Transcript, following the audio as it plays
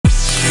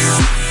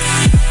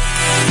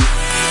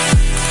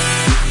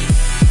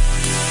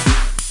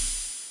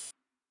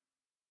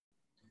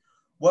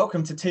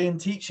Welcome to Tea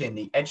and Teaching,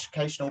 the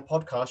educational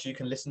podcast you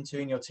can listen to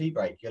in your tea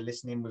break. You're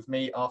listening with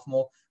me, Arthur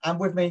Moore, and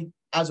with me,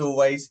 as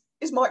always,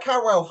 is Mike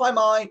Harwell. Hi,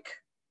 Mike.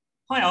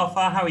 Hi,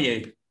 Arthur. How are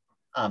you?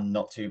 I'm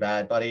not too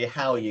bad, buddy.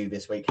 How are you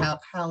this week?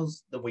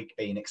 How's the week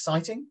been?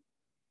 Exciting?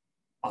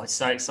 Oh, it's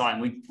so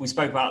exciting. We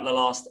spoke about the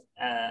last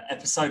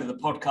episode of the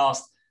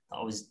podcast that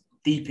I was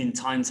deep in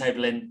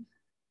timetabling.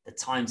 The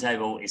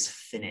timetable is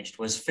finished.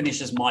 Was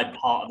finished as my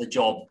part of the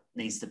job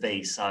needs to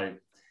be. So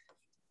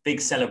big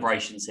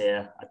celebrations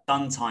here. A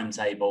done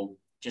timetable.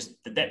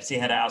 Just the deputy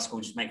head at our school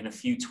just making a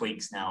few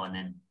tweaks now, and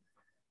then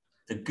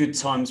the good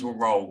times will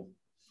roll.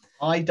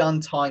 I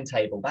done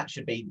timetable. That's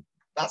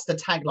the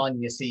tagline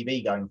in your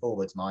CV going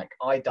forwards, Mike.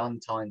 I done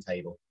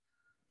timetable.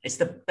 It's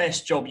the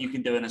best job you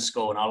can do in a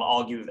school, and I'll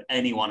argue with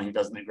anyone who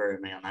doesn't agree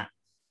with me on that.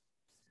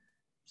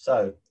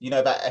 So, you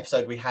know that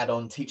episode we had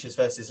on teachers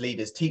versus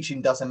leaders.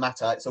 Teaching doesn't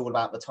matter. It's all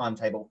about the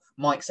timetable.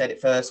 Mike said it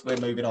first. We're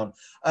moving on.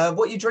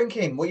 What are you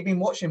drinking? What have you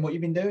been watching? What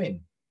have you been doing?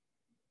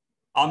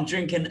 I'm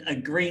drinking a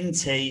green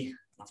tea.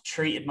 I've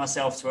treated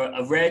myself to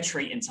a rare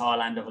treat in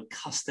Thailand of a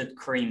custard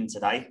cream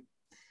today.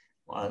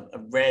 Well, a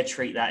rare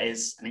treat that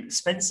is, an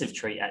expensive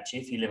treat actually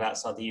if you live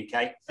outside the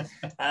UK.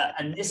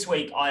 And this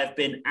week I have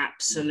been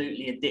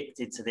absolutely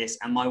addicted to this,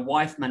 and my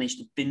wife managed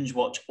to binge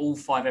watch all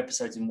 5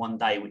 episodes in one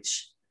day,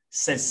 which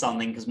says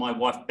something because my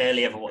wife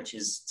barely ever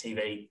watches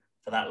TV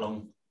for that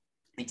long.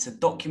 It's a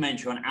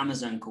documentary on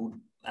Amazon called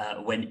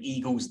When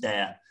Eagles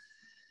Dare.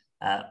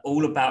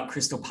 All about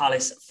Crystal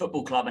Palace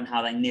Football Club and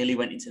how they nearly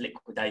went into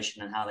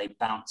liquidation and how they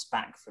bounced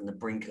back from the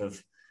brink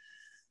of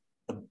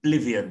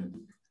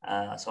oblivion.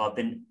 So I've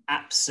been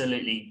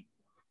absolutely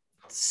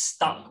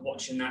stuck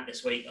watching that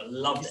this week. I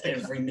loved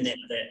every minute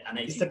of it. And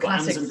it's the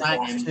classic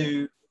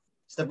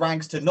it's the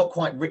rags to not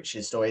quite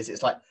riches stories.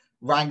 It's like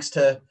rags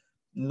to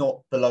not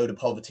below the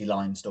poverty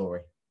line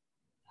story.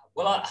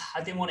 Well,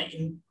 I didn't want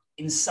to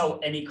insult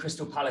any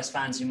Crystal Palace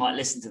fans who might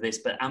listen to this,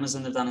 but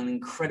Amazon have done an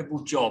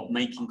incredible job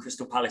making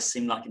Crystal Palace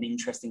seem like an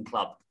interesting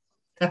club.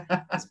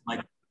 That's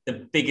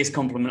the biggest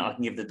compliment I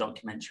can give the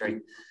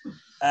documentary.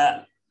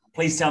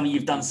 Please tell me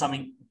you've done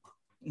something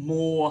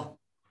more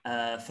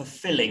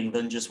fulfilling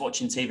than just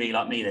watching TV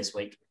like me this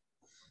week.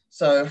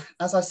 So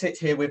as I sit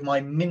here with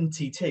my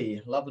minty tea,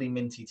 lovely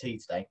minty tea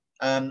today,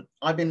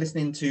 I've been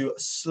listening to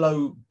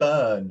Slow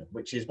Burn,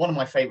 which is one of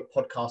my favorite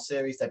podcast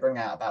series. They bring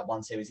out about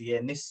one series a year.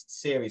 And this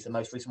series, the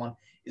most recent one,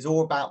 is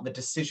all about the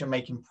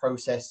decision-making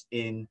process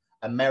in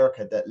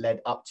America that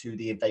led up to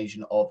the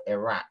invasion of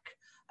Iraq,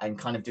 and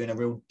kind of doing a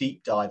real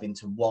deep dive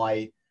into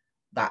why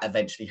that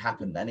eventually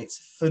happened. And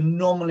it's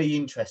phenomenally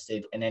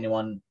interested in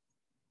anyone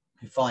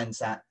who finds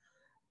that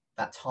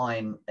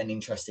time an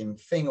interesting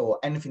thing or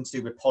anything to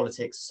do with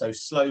politics. So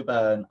Slow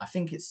Burn, I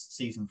think it's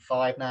season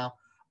 5 now.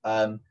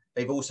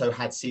 They've also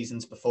had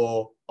seasons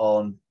before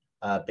on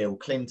Bill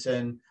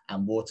Clinton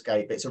and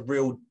Watergate, but it's a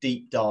real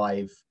deep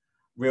dive,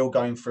 real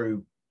going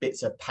through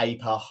bits of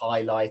paper,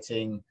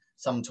 highlighting,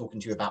 some talking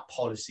to you about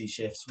policy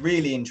shifts.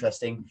 Really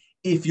interesting.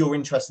 If you're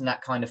interested in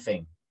that kind of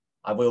thing,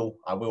 I will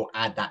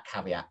add that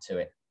caveat to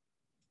it.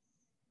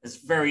 There's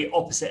very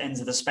opposite ends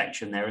of the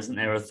spectrum there, isn't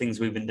there, of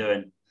things we've been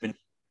doing.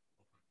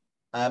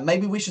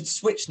 Maybe we should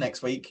switch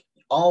next week.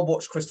 I'll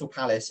watch Crystal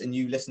Palace and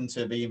you listen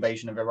to the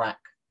invasion of Iraq.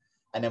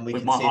 And then we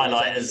with can my see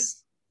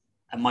highlighters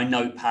and my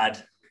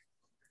notepad.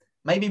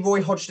 Maybe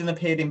Roy Hodgson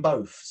appeared in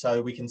both,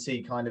 so we can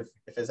see kind of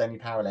if there's any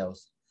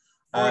parallels.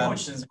 Roy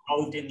Hodgson's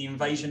involved in the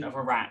invasion of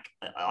Iraq.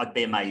 I'd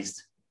be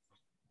amazed.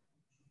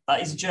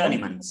 But he's a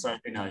journeyman, so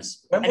who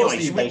knows? When was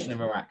the invasion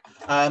of Iraq?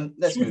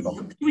 Let's move on.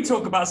 Can we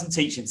talk about some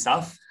teaching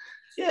stuff?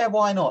 Yeah,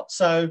 why not?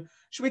 So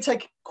should we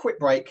take a quick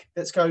break?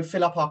 Let's go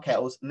fill up our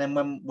kettles, and then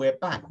when we're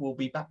back, we'll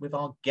be back with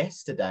our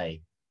guest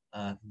today.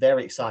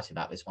 Very excited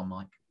about this one,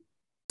 Mike.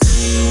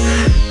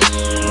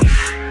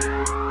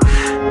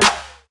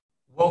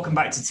 Welcome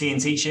back to Tea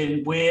and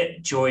Teaching. We're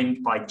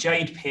joined by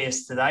Jade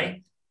Pierce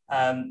today.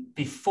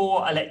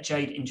 Before I let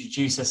Jade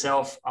introduce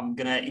herself, I'm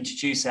going to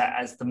introduce her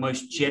as the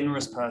most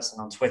generous person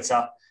on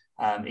Twitter.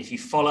 If you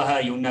follow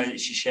her, you'll know that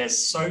she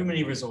shares so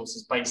many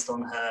resources based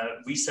on her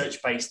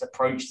research-based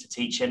approach to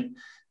teaching.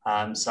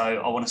 So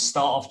I want to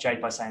start off,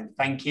 Jade, by saying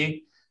thank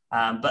you.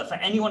 But for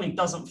anyone who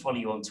doesn't follow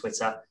you on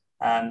Twitter,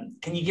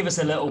 can you give us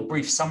a little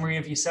brief summary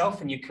of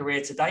yourself and your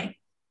career to date?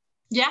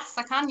 Yes,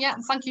 I can. Yeah,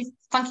 thank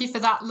you for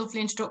that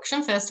lovely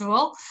introduction, first of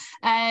all.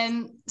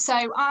 So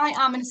I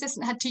am an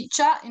assistant head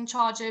teacher in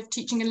charge of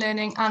teaching and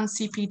learning and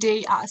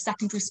CPD at a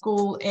secondary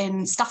school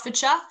in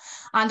Staffordshire,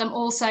 and I'm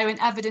also an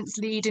evidence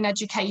lead in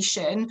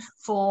education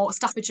for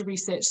Staffordshire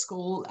Research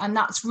School, and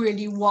that's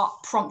really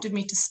what prompted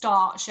me to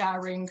start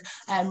sharing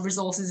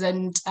resources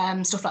and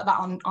stuff like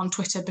that on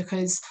Twitter,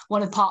 because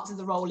one of the parts of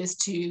the role is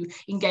to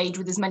engage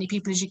with as many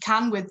people as you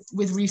can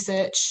with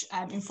research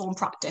informed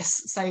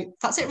practice. So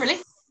that's it, really.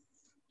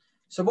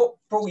 So what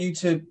brought you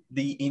to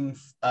the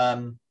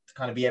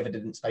kind of the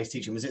evidence-based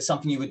teaching? Was it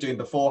something you were doing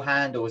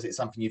beforehand, or was it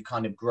something you've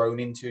kind of grown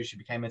into as you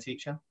became a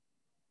teacher?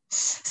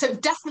 So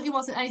it definitely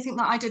wasn't anything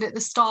that I did at the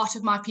start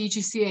of my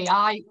PGCE.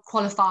 I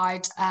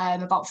qualified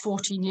about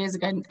 14 years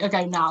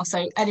ago now.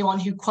 So anyone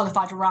who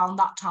qualified around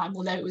that time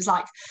will know it was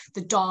like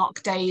the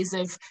dark days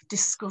of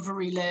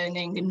discovery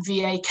learning and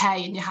VAK,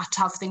 and you had to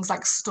have things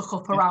like stuck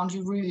up around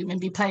your room and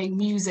be playing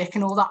music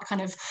and all that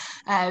kind of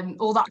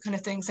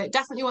thing. So it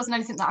definitely wasn't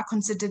anything that I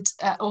considered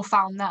or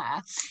found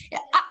there.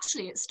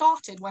 It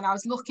started when I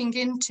was looking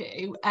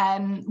into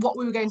what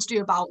we were going to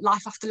do about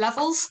life after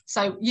levels.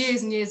 So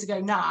years and years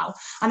ago now.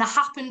 And I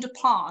happened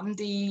upon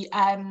the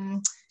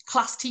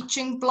class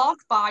teaching blog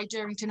by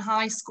Durrington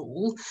High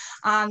School,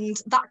 and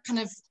that kind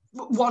of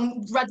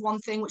read one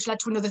thing which led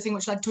to another thing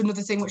which led to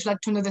another thing which led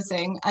to another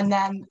thing, and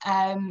then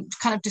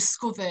kind of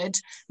discovered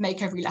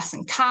Make Every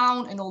Lesson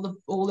Count and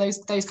all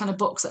those kind of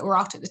books that were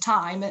out at the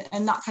time,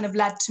 and that kind of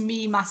led to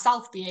me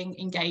myself being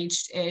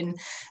engaged in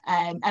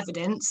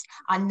evidence,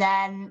 and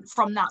then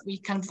from that we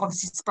kind of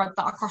obviously spread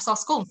that across our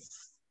school.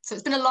 So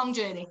it's been a long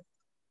journey.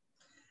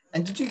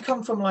 And did you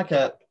come from like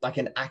a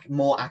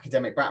more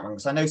academic background?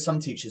 Because I know some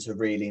teachers are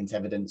really into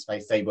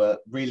evidence-based. They were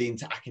really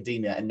into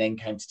academia and then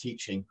came to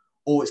teaching,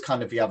 or it's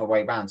kind of the other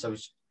way around. So it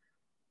was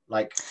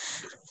like...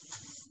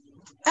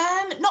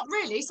 Not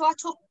really. So I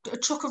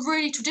took a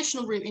really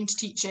traditional route into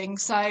teaching.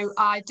 So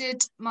I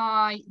did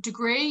my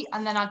degree,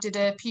 and then I did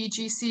a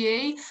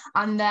PGCE,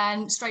 and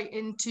then straight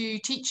into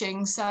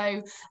teaching.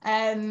 So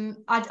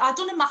I'd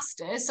done a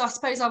master's. So I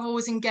suppose I've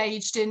always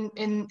engaged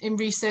in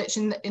research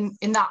in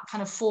that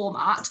kind of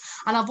format,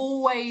 and I've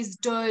always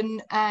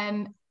done.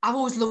 I've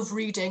always loved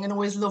reading and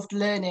always loved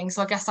learning.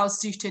 So I guess I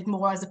was suited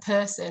more as a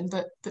person,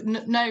 but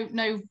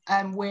no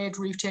weird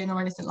routine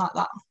or anything like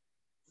that.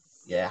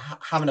 Yeah,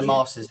 having a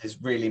master's is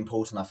really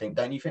important, I think.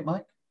 Don't you think,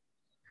 Mike?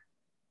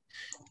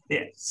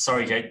 Yeah,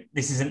 sorry, Jake.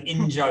 This is an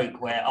in-joke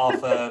where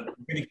Arthur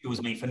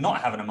ridicules me for not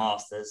having a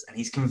master's, and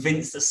he's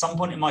convinced at some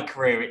point in my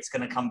career it's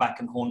going to come back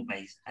and haunt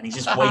me, and he's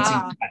just waiting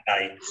for that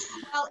day.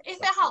 Well, if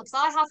it helps,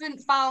 I haven't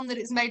found that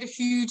it's made a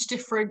huge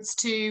difference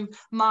to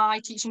my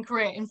teaching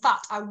career. In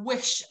fact, I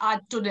wish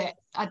I'd done it.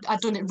 I'd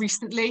done it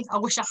recently. I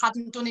wish I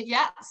hadn't done it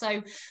yet.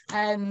 So,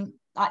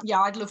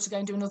 I'd love to go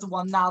and do another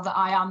one now that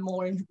I am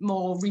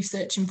more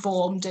research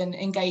informed and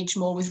engage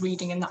more with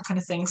reading and that kind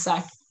of thing. So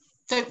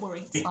don't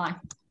worry, it's fine.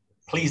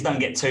 Please don't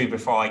get two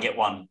before I get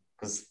one,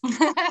 because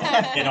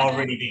then I'll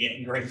really be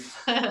getting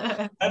grief.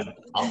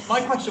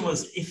 My question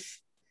was, if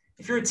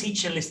you're a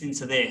teacher listening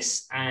to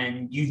this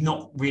and you've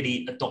not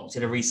really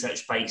adopted a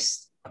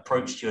research-based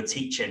approach to your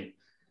teaching,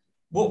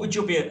 what would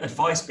your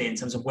advice be in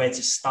terms of where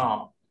to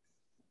start?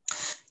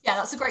 Yeah,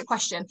 that's a great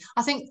question.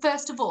 I think,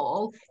 first of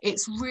all,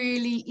 it's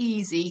really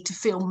easy to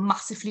feel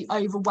massively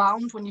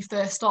overwhelmed when you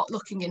first start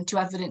looking into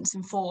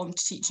evidence-informed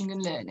teaching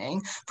and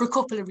learning for a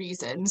couple of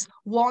reasons.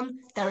 One,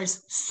 there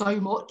is so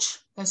much.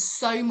 There's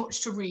so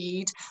much to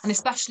read, and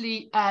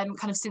especially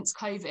kind of since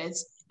COVID,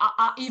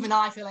 even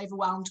I feel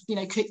overwhelmed,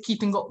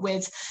 keeping up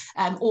with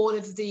all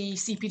of the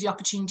CPD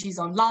opportunities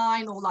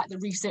online, or like the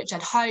Research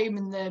at Home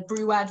and the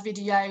BrewEd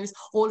videos,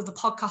 all of the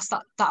podcasts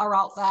that are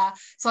out there.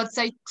 So I'd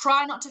say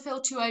try not to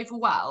feel too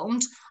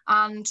overwhelmed,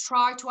 and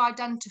try to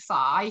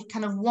identify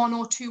kind of one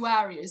or two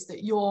areas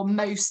that you're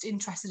most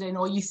interested in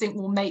or you think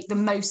will make the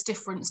most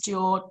difference to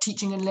your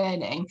teaching and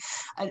learning,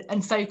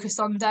 and focus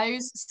on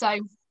those. So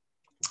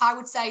I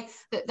would say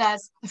that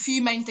there's a few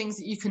main things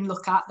that you can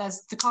look at.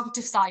 There's the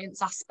cognitive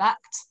science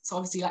aspect, so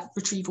obviously like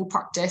retrieval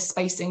practice,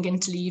 spacing,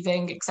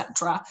 interleaving,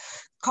 etc.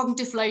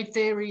 Cognitive load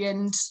theory,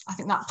 and I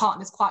think that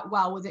partners quite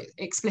well with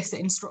explicit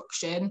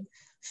instruction.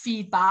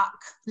 Feedback,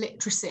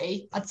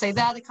 literacy, I'd say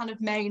they're the kind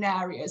of main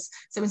areas.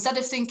 So instead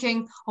of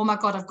thinking, oh my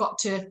God, I've got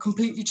to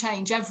completely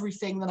change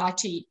everything that I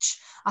teach,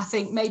 I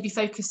think maybe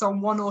focus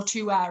on one or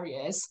two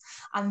areas,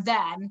 and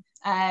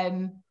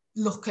then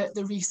look at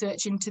the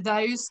research into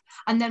those.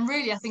 And then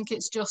really, I think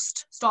it's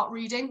just start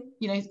reading,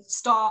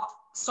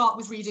 start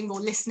with reading or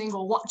listening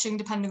or watching,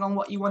 depending on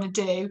what you want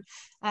to do.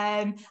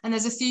 And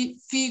there's a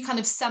few kind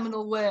of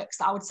seminal works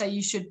that I would say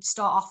you should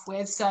start off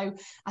with. So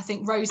I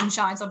think Rose and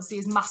Shines obviously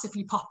is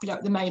massively popular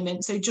at the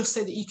moment. So just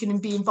so that you can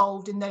be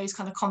involved in those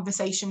kind of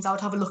conversations, I would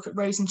have a look at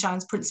Rose and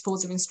Shines'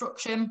 Principles of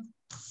Instruction.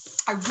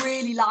 I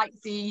really like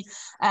the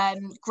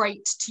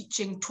Great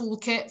Teaching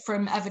Toolkit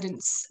from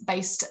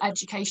Evidence-Based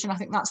Education. I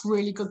think that's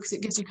really good because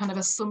it gives you kind of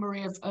a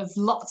summary of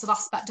lots of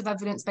aspects of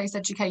evidence-based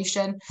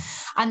education.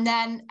 And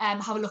then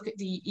have a look at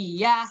the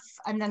EEF,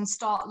 and then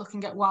start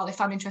looking at, well, if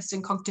I'm interested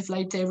in cognitive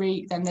load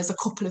theory, then there's a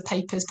couple of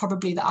papers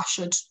probably that I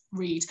should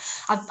read.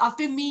 I've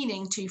been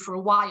meaning to, for a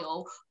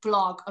while,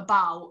 blog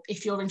about,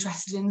 if you're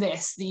interested in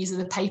this, these are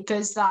the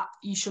papers that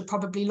you should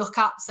probably look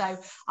at. So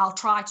I'll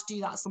try to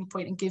do that at some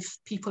point and give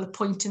people a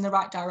point in the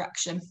right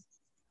direction.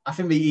 I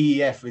think the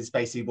EEF is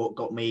basically what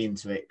got me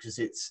into it, because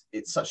it's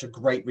such a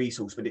great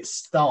resource, but it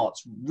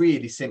starts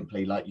really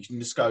simply. Like, you can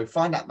just go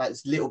find out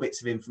those little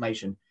bits of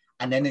information,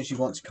 and then as you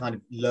want to kind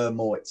of learn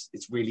more,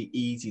 it's really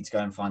easy to go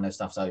and find those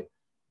stuff. So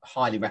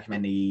highly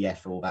recommend the EEF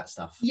for all that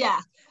stuff. Yeah,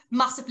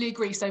 massively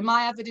agree. So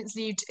my evidence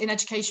lead in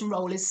education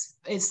role is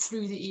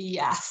through the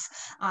EEF,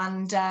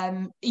 and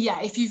yeah,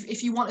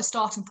 if you want a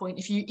starting point,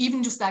 if you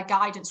even just their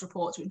guidance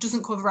reports, which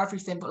doesn't cover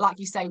everything, but like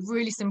you say,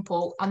 really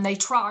simple, and they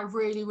try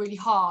really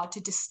hard to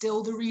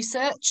distill the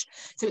research.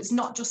 So it's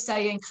not just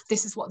saying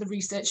this is what the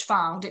research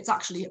found, it's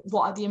actually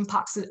what are the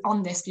impacts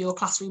on this for your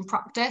classroom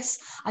practice.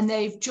 And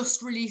they've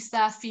just released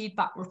their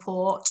feedback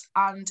report,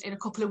 and in a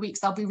couple of weeks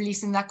they'll be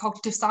releasing their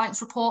cognitive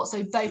science report.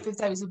 So both of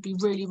those would be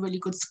really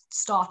good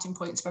starting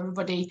points for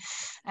everybody,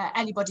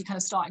 anybody kind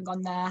of starting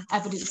on their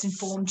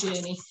evidence-informed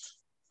journey.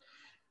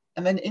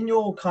 And then in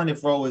your kind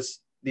of role as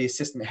the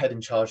assistant head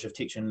in charge of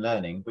teaching and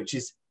learning, which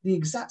is the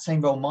exact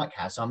same role Mike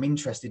has, so I'm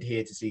interested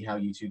here to see how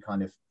you two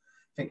kind of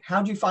think.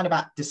 How do you find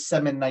about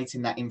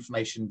disseminating that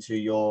information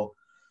to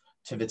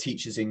the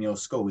teachers in your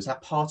school? Is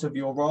that part of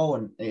your role?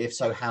 And if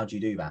so, how do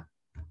you do that?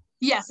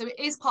 Yeah, so it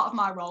is part of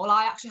my role.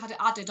 I actually had it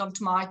added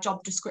onto my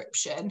job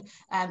description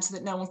so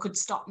that no one could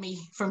stop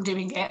me from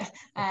doing it.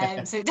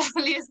 So it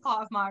definitely is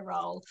part of my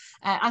role.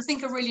 I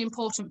think a really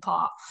important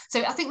part.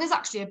 So I think there's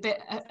actually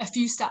a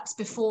few steps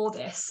before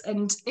this.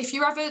 And if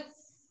you're ever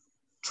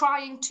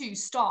trying to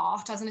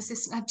start as an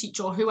assistant head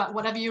teacher or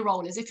whatever your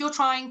role is, if you're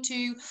trying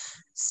to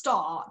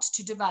start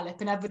to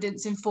develop an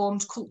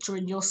evidence-informed culture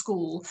in your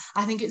school,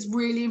 I think it's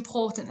really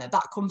important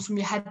that comes from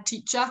your head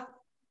teacher.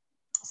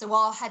 So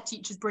our head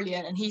teacher's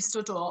brilliant, and he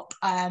stood up,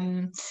 I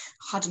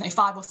don't know,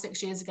 5 or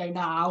 6 years ago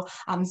now,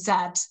 and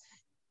said,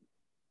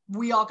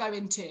 we are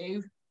going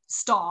to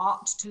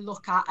start to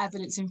look at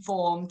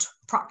evidence-informed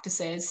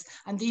practices,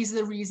 and these are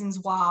the reasons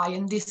why,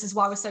 and this is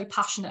why we're so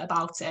passionate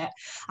about it.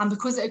 And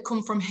because it had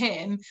come from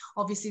him,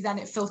 obviously then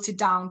it filtered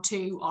down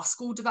to our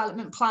school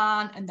development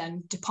plan and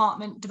then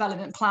department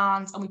development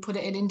plans, and we put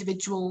it in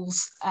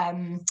individuals'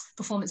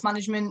 performance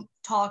management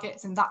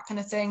targets and that kind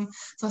of thing.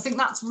 So I think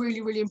that's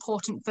really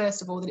important,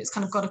 first of all, that it's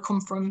kind of got to come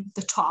from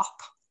the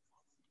top.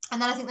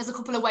 And then I think there's a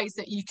couple of ways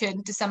that you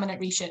can disseminate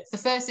research. The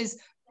first is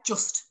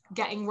just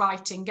getting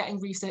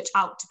research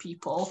out to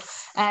people.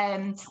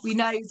 We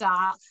know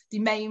that the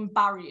main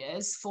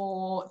barriers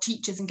for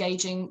teachers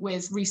engaging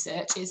with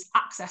research is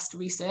access to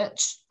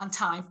research and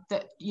time.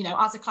 That, you know,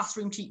 as a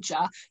classroom teacher,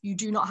 you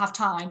do not have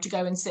time to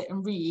go and sit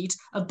and read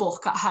a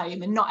book at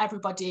home, and not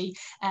everybody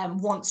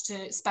wants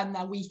to spend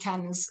their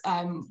weekends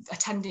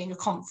attending a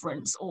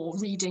conference or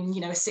reading,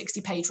 you know, a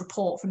 60-page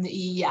report from the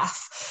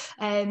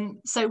EEF.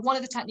 So one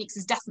of the techniques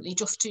is definitely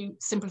just to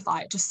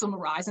simplify it, to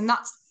summarize, and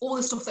that's all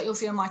the stuff that you'll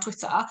see on my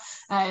Twitter.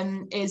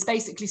 Is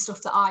basically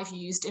stuff that I've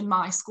used in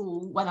my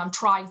school when I'm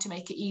trying to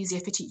make it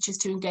easier for teachers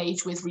to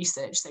engage with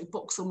research, so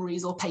book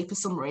summaries or paper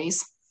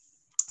summaries.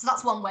 So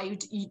that's one way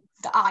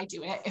that I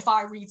do it. If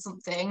I read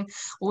something,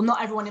 well,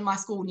 not everyone in my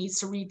school needs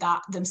to read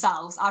that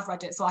themselves. I've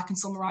read it, so I can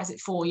summarise it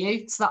for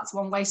you. So that's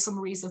one way,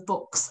 summaries of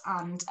books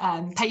and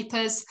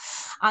papers.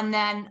 And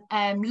then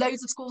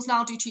loads of schools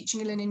now do teaching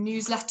and learning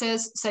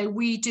newsletters. So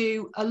we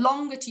do a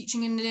longer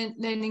teaching and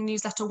learning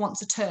newsletter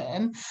once a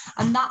term,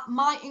 and that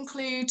might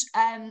include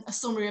a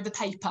summary of a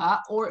paper,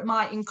 or it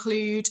might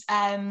include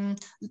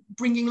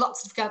bringing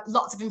lots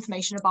of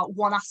information about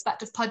one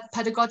aspect of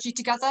pedagogy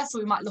together. So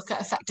we might look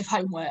at effective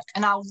homework,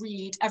 and I'll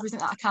read everything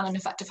that I can on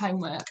effective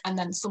homework and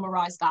then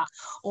summarise that.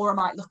 Or I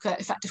might look at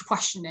effective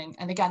questioning,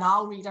 and again,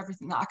 I'll read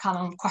everything that I can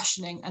on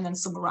questioning and then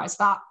summarise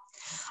that.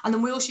 And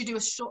then we also do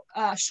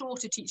a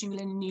shorter teaching and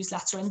learning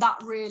newsletter, and that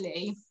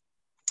really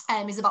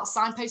is about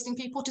signposting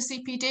people to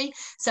CPD.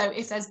 So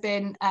if there's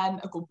been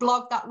a good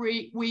blog that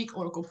week,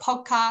 or a good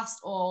podcast,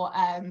 or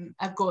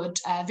a good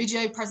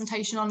video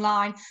presentation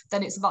online,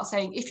 then it's about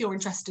saying, if you're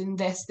interested in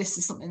this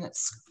is something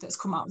that's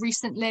come out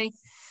recently.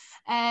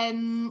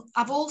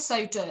 I've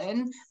also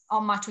done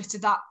on my Twitter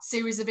that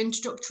series of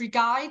introductory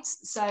guides.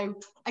 So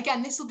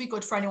again, this will be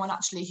good for anyone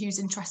actually who's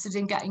interested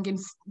in getting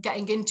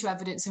into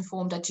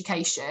evidence-informed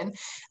education.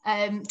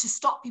 To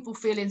stop people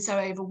feeling so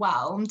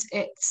overwhelmed,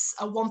 it's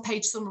a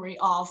one-page summary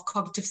of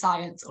cognitive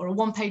science, or a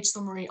one-page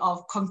summary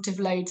of cognitive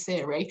load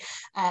theory,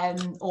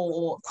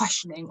 or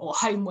questioning, or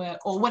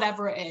homework, or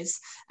whatever it is.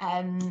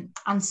 And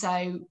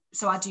so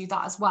I do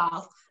that as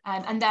well.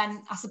 And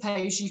then I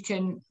suppose you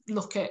can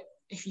look at,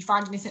 if you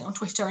find anything on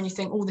Twitter and you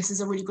think, oh, this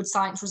is a really good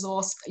science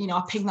resource, you know,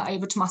 I ping that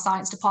over to my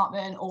science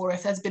department. Or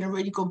if there's been a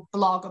really good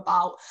blog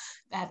about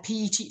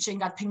PE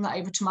teaching, I'd ping that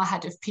over to my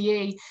head of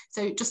PE.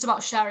 So just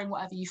about sharing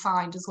whatever you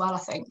find as well, I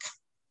think.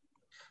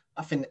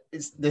 I think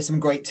there's some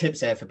great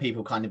tips there for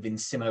people kind of in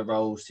similar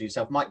roles to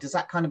yourself. Mike, does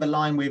that kind of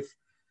align with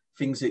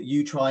things that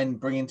you try and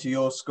bring into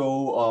your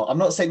school? Or I'm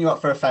not setting you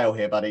up for a fail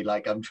here, buddy.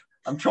 Like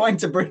I'm trying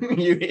to bring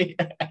you here.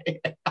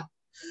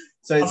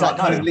 So it's that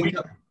kind of link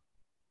up.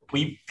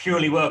 We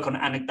purely work on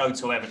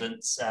anecdotal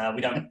evidence.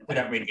 We don't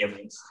read the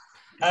evidence.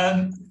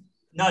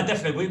 No,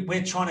 definitely.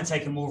 We're trying to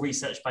take a more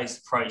research-based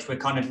approach. We're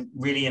kind of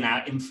really in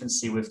our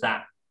infancy with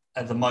that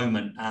at the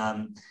moment.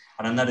 And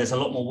I know there's a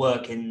lot more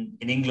work in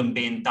England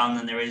being done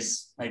than there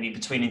is maybe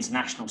between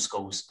international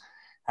schools.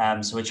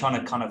 So we're trying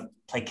to kind of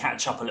play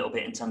catch up a little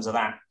bit in terms of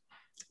that.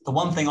 The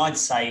one thing I'd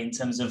say in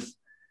terms of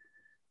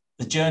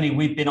the journey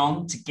we've been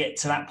on to get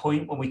to that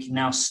point where we can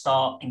now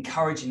start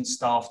encouraging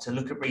staff to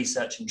look at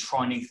research and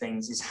try new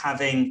things is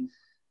having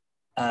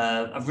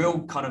a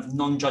real kind of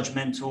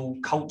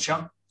non-judgmental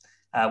culture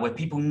where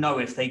people know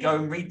if they go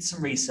and read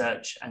some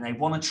research and they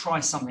want to try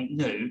something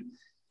new,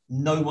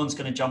 no one's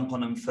going to jump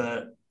on them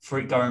for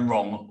it going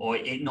wrong or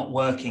it not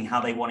working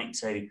how they want it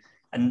to.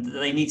 And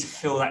they need to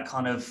feel that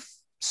kind of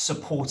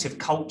supportive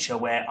culture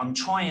where I'm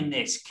trying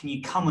this, can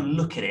you come and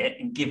look at it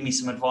and give me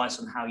some advice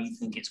on how you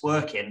think it's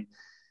working?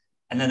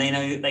 And then they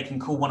know that they can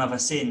call one of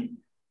us in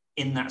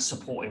that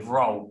supportive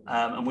role.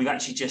 And we've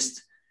actually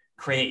just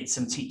created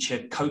some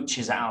teacher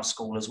coaches at our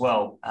school as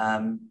well.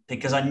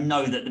 Because I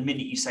know that the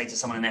minute you say to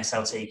someone in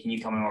SLT, can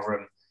you come in my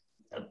room?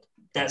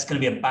 That's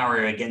going to be a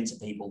barrier again to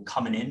people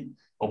coming in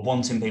or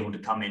wanting people to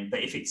come in.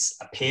 But if it's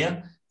a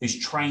peer who's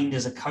trained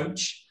as a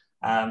coach,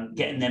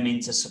 getting them in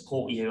to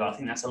support you, I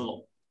think that's a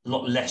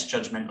lot less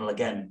judgmental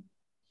again.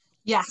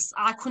 Yes,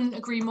 I couldn't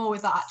agree more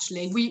with that,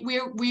 actually.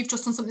 We've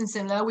just done something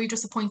similar. We've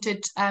just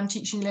appointed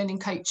teaching and learning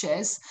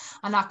coaches,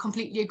 and I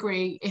completely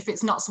agree. If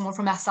it's not someone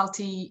from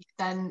SLT,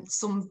 then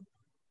some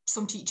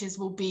teachers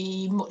will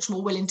be much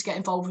more willing to get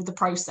involved with the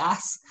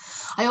process.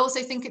 I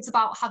also think it's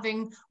about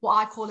having what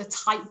I call a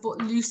tight but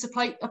loose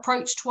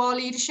approach to our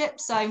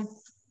leadership. So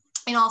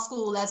in our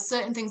school, there's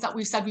certain things that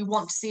we've said we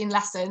want to see in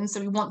lessons. So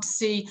we want to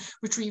see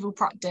retrieval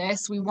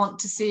practice. We want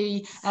to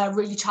see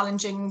really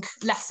challenging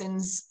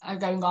lessons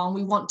going on.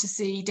 We want to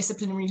see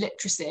disciplinary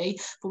literacy,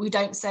 but we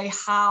don't say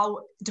how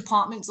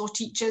departments or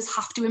teachers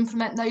have to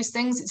implement those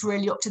things. It's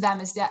really up to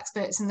them as the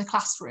experts in the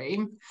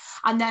classroom.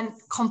 And then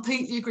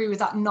completely agree with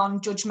that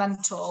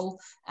non-judgmental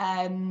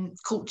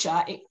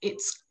culture.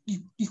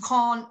 You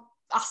can't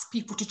ask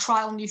people to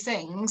trial new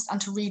things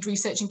and to read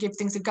research and give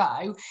things a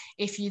go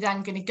if you're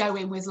then going to go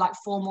in with like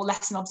formal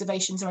lesson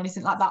observations or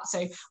anything like that.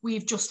 So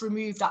we've just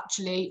removed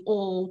actually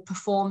all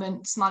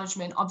performance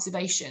management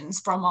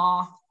observations from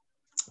our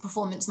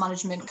performance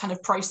management kind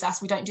of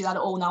process. We don't do that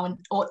at all now, and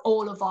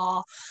all of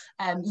our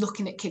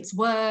looking at kids'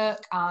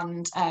 work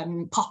and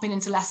popping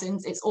into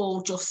lessons, it's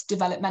all just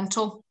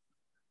developmental,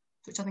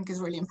 which I think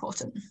is really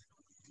important.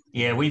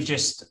 Yeah,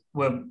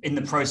 we're in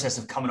the process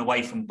of coming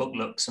away from book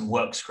looks and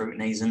work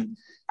scrutinies and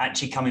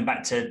actually coming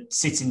back to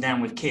sitting down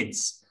with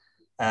kids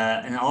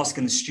and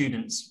asking the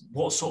students,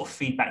 what sort of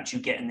feedback do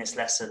you get in this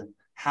lesson?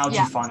 How do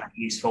you find that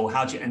useful?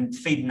 And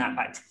feeding that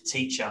back to the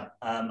teacher.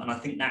 And I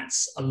think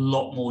that's a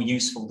lot more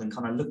useful than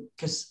kind of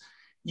because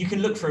you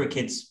can look through a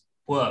kid's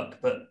work,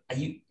 but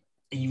can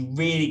you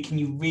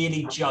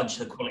really judge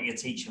the quality of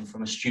teaching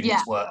from a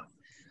student's work?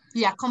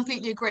 Yeah,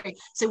 completely agree.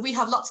 So we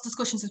have lots of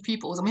discussions with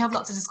pupils and we have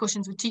lots of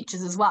discussions with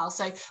teachers as well.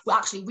 So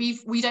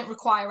we don't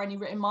require any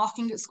written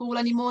marking at school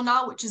anymore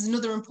now, which is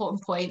another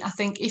important point. I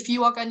think if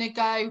you are going to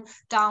go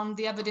down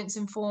the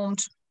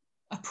evidence-informed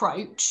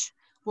approach,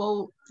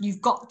 well,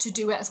 you've got to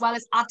do it as well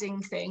as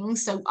adding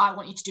things. So I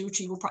want you to do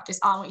retrieval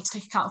practice. I want you to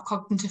take account of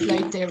cognitive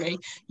load theory.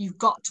 You've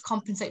got to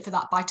compensate for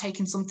that by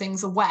taking some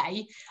things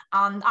away.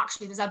 And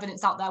actually there's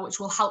evidence out there which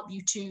will help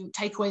you to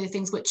take away the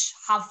things which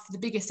have the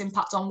biggest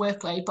impact on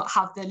workload, but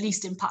have the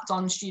least impact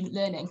on student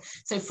learning.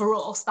 So for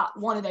us, that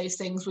one of those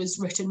things was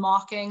written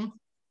marking.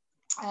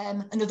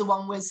 Another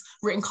one was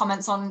written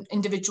comments on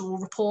individual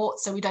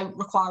reports, so we don't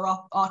require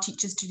our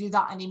teachers to do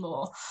that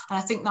anymore. And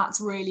I think that's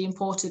really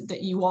important,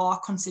 that you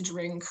are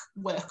considering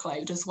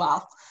workload as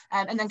well.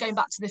 And then going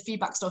back to the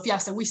feedback stuff,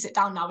 so we sit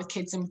down now with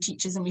kids and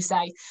teachers and we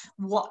say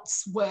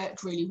what's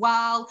worked really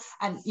well,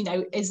 and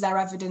is there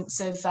evidence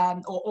of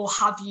or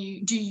do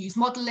you use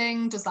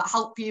modelling, does that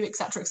help you,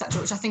 etc.,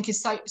 which I think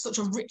is such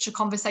a richer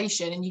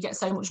conversation, and you get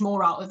so much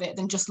more out of it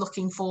than just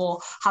looking for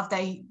have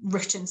they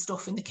written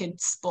stuff in the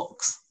kids'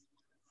 books.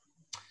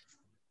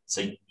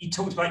 So you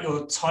talked about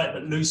your tight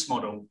but loose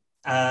model,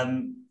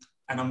 and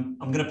I'm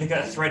going to pick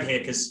out a thread here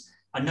because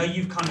I know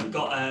you've kind of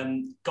got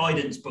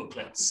guidance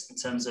booklets in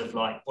terms of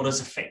like what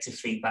does effective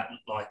feedback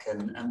look like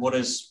and what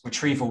does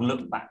retrieval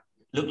look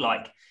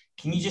like.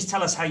 Can you just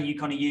tell us how you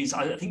kind of use?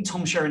 I think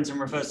Tom Sherrington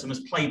refers to them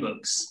as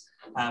playbooks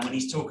when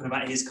he's talking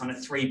about his kind of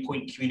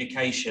 3-point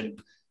communication.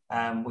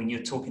 When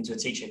you're talking to a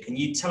teacher, can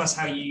you tell us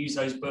how you use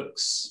those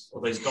books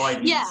or those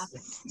guidance? Yeah,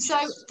 so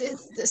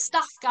the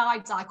staff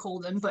guides, I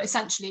call them, but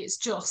essentially it's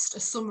just a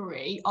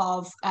summary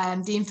of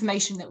the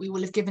information that we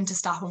will have given to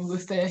staff when we were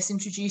first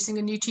introducing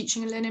a new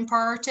teaching and learning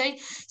priority.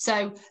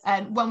 So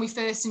when we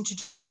first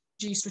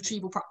introduced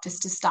retrieval practice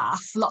to staff,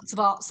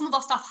 some of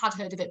our staff had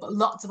heard of it, but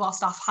lots of our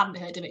staff hadn't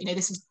heard of it.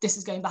 This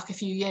is going back a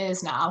few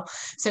years now.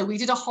 So we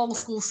did a whole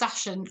school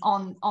session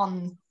on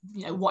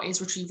what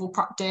is retrieval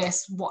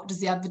practice, what does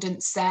the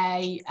evidence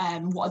say,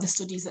 what are the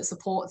studies that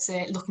supports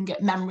it, looking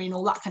at memory and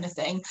all that kind of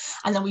thing.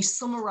 And then we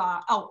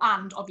summarise,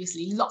 and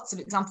obviously lots of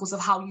examples of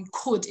how you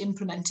could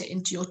implement it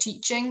into your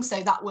teaching.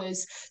 So that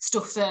was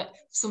stuff that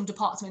some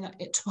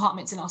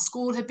departments in our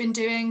school had been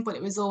doing, but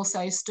it was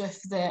also stuff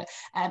that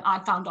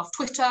I'd found off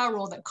Twitter,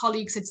 or that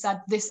colleagues had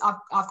said,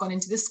 I've gone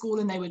into this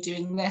school and they were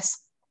doing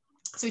this.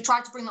 So we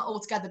tried to bring that all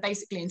together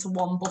basically into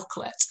one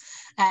booklet,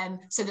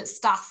 so that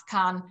staff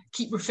can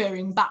keep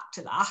referring back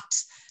to that.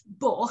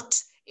 But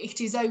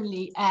it is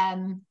only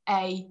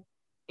a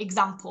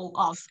example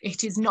of,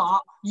 it is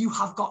not, you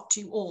have got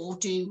to all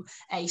do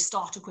a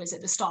starter quiz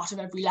at the start of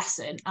every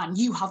lesson and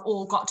you have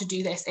all got to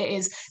do this.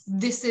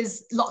 This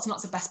is lots and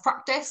lots of best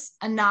practice,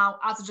 and now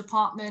as a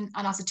department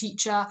and as a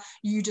teacher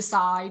you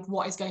decide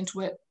what is going to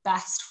work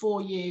best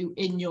for you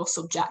in your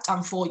subject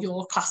and for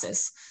your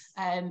classes.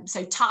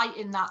 So tight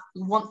in that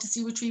we want to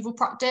see retrieval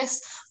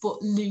practice,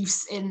 but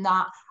loose in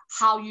that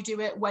how you do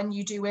it, when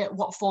you do it,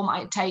 what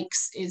format it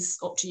takes is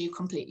up to you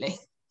completely.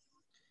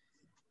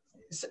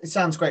 It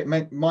sounds great.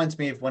 Reminds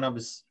me of when I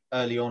was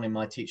early on in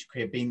my teacher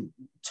career, being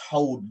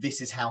told this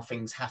is how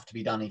things have to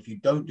be done. If you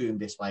don't do them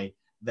this way,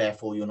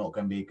 therefore you're not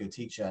going to be a good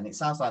teacher. And it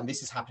sounds like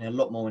this is happening a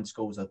lot more in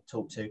schools I've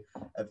talked to,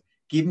 of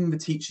giving the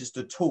teachers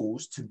the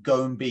tools to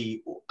go and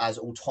be as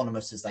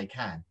autonomous as they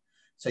can.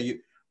 So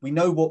we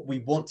know what we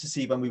want to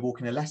see when we walk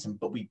in a lesson,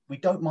 but we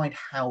don't mind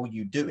how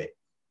you do it.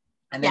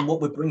 And then what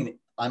we're bringing,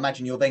 I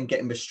imagine you're then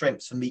getting the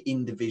strengths from the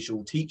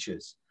individual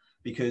teachers,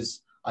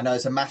 because I know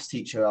as a maths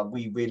teacher,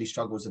 we really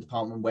struggle as a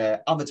department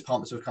where other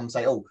departments would come and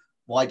say, oh,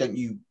 why don't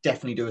you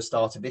definitely do a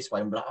starter this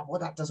way? And we're like, oh,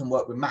 well, that doesn't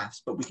work with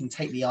maths, but we can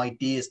take the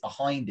ideas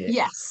behind it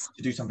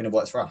to do something that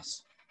works for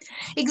us.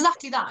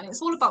 Exactly that. And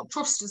it's all about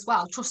trust as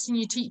well, trusting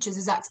your teachers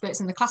as experts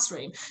in the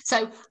classroom.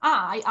 So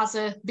I, as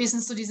a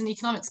business studies and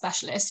economics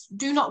specialist,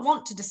 do not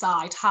want to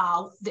decide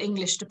how the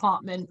English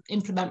department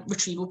implement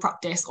retrieval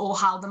practice or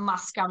how the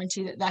maths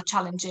guarantee that they're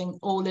challenging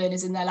all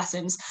learners in their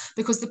lessons,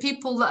 because the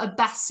people that are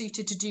best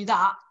suited to do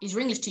that is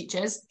your English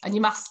teachers and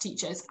your maths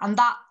teachers, and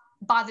that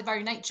by the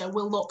very nature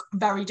will look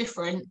very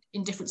different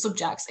in different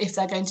subjects if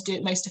they're going to do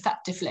it most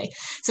effectively.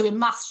 So in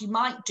maths you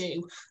might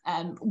do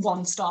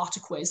one starter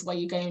quiz where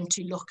you're going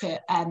to look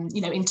at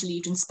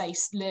interleaved and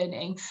spaced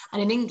learning,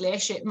 and in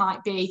English it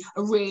might be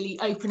a really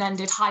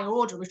open-ended higher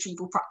order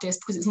retrieval practice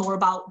because it's more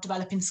about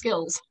developing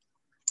skills.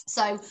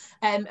 So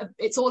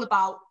it's all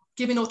about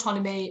giving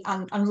autonomy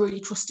and really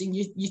trusting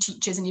your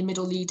teachers and your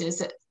middle leaders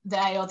that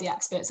they are the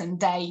experts and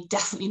they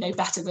definitely know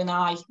better than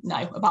I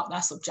know about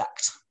their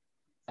subject.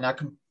 And I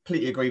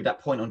completely agree with that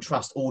point on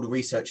trust. All the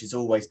research is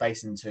always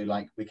based into,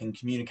 like, we can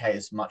communicate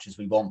as much as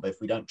we want, but if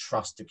we don't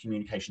trust the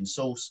communication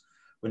source,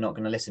 we're not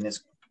going to listen.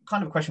 It's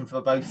kind of a question for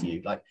both of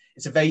you. Like,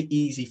 it's a very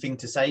easy thing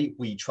to say,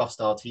 we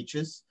trust our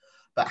teachers,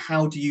 but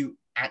how do you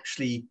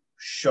actually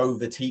show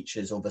the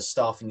teachers or the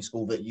staff in your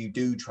school that you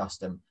do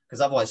trust them?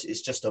 Because otherwise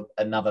it's just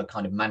another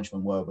kind of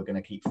management word we're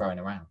going to keep throwing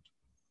around.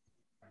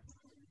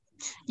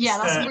 Yeah,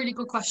 that's a really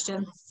good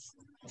question.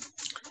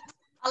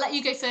 I'll let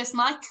you go first,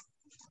 Mike.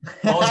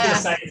 I was going to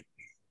say,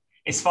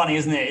 it's funny,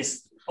 isn't it?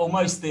 It's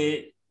almost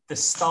the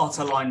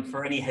starter line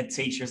for any head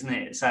teacher, isn't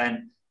it?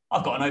 Saying,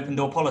 I've got an open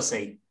door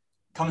policy.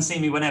 Come and see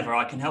me whenever.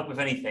 I can help with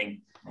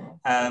anything.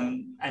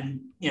 And,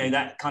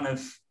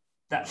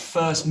 that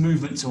first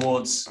movement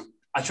towards,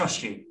 I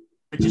trust you,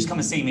 but just come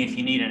and see me if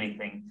you need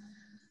anything.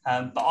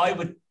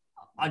 But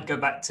I'd go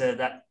back to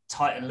that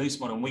tight and loose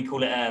model. And we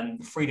call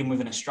it freedom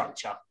within a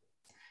structure.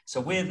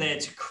 So we're there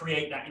to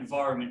create that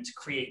environment, to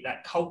create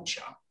that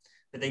culture.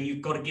 But then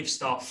you've got to give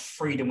staff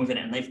freedom within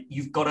it, and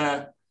you've got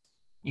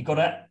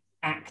to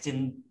act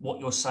in what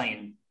you're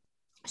saying.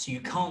 So you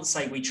can't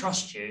say we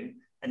trust you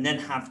and then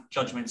have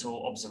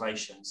judgmental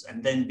observations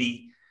and then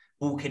be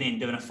walking in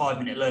doing a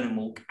 5-minute learning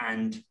walk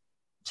and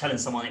telling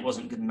someone it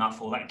wasn't good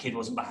enough or that kid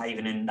wasn't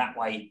behaving in that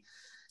way.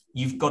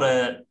 You've got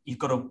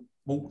to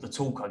walk the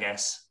talk, I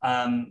guess,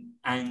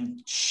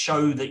 and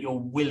show that you're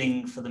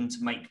willing for them to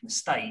make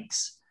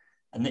mistakes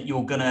and that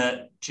you're going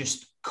to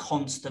just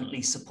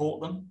constantly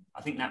support them.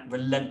 I think that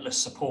relentless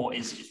support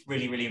is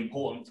really, really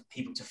important for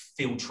people to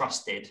feel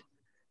trusted.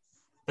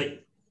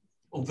 But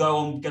although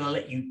I'm going to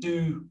let you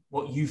do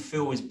what you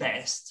feel is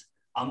best,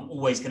 I'm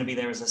always going to be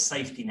there as a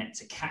safety net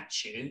to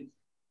catch you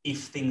if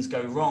things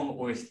go wrong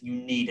or if you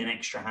need an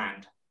extra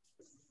hand.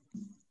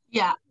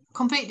 Yeah,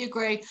 completely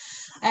agree.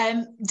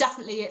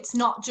 Definitely, it's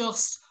not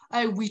just,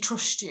 oh, we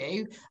trust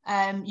you.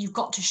 You've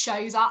got to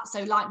show that.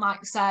 So like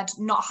Mike said,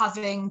 not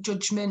having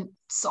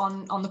judgments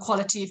on the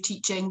quality of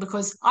teaching,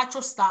 because I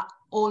trust that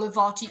all of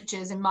our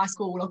teachers in my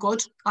school are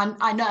good, and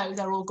I know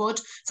they're all good,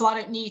 so I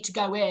don't need to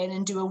go in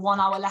and do a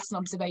 1-hour lesson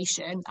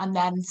observation and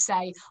then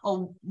say,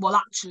 oh, well,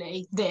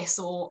 actually this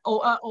or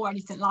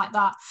anything like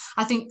that.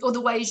 I think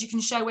other ways you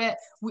can show it,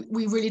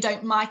 we really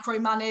don't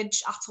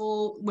micromanage at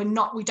all.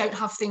 We don't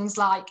have things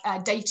like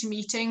data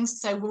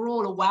meetings, so we're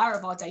all aware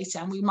of our data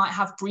and we might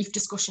have brief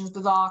discussions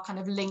with our kind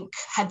of link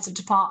heads of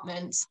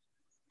departments.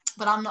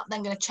 But I'm not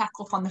then going to check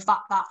up on the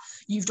fact that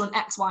you've done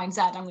X, Y, and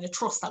Z. I'm going to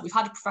trust that we've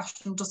had a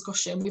professional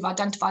discussion, we've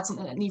identified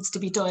something that needs to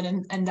be done,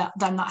 and that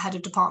then that head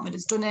of department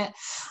has done it.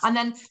 And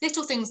then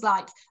little things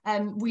like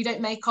we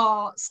don't make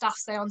our staff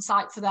stay on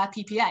site for their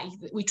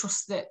PPA. We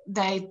trust that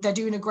they're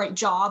doing a great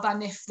job,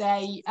 and if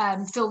they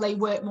feel they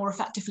work more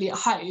effectively at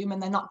home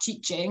and they're not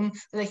teaching,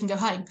 they can go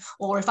home.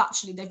 Or if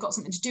actually they've got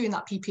something to do in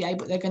that PPA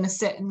but they're going to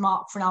sit and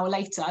mark for an hour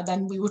later,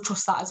 then we would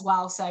trust that as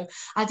well. So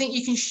I think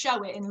you can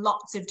show it in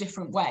lots of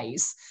different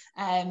ways.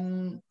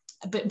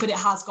 But it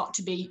has got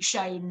to be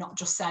shown, not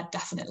just said,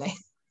 definitely.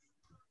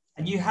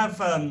 And you have,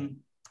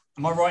 am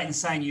I right in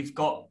saying you've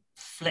got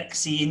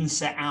flexi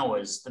inset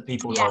hours that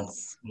people hold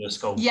in your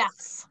school?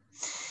 Yes.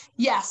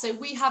 Yeah, so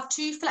we have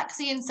 2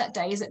 flexi inset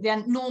days at the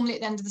end, normally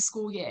at the end of the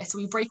school year. So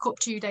we break up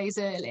 2 days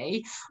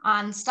early,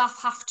 and staff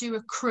have to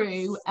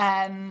accrue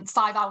 5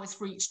 hours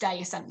for each day,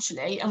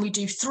 essentially. And we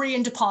do 3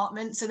 in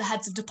department. So the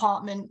heads of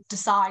department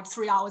decide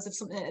 3 hours of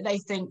something that they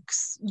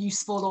think's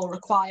useful or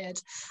required,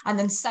 and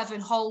then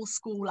 7 whole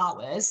school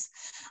hours.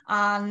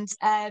 And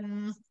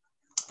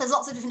there's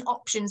lots of different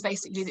options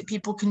basically that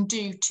people can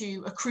do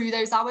to accrue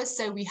those hours.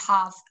 So we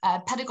have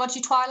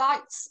pedagogy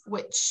twilights,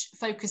 which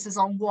focuses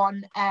on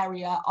one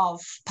area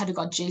of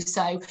pedagogy.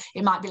 So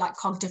it might be like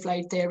cognitive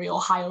load theory or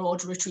higher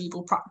order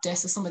retrieval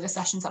practice, or some of the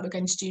sessions that we're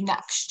going to do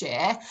next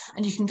year.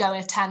 And you can go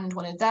and attend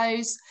one of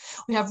those.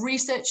 We have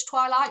research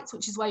twilights,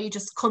 which is where you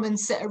just come and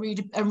sit and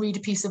read a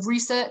piece of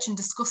research and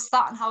discuss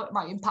that and how it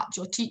might impact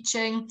your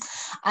teaching.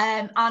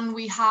 And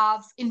we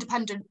have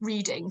independent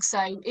reading.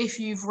 So if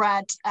you've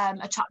read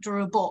a chapter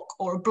of a book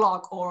or a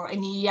blog or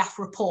an EEF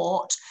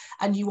report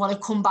and you want to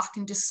come back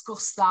and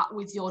discuss that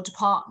with your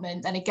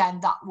department, then again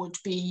that would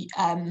be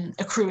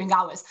accruing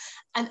hours.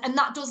 And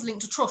that does link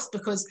to trust,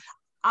 because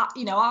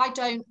I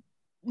don't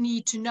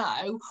need to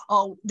know,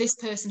 oh, this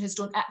person has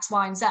done X,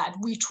 Y, and Z.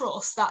 We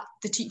trust that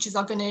the teachers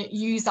are going to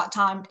use that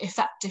time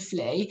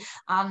effectively,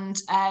 and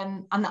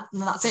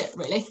that's it,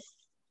 really.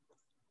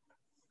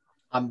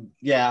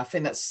 Yeah, I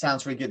think that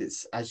sounds really good.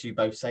 It's, as you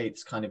both say,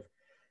 it's kind of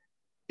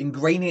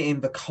ingraining it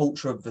in the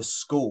culture of the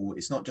school.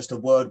 It's not just a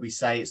word we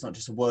say, it's not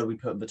just a word we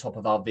put at the top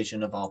of our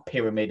vision of our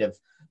pyramid of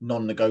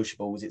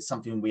non-negotiables. It's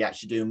something we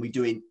actually do, and we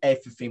do in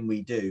everything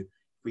we do.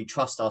 If we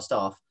trust our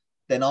staff,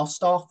 then our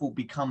staff will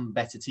become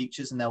better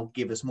teachers, and they'll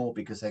give us more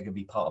because they're going to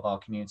be part of our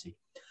community.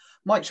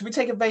 Mike, should we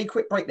take a very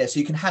quick break there so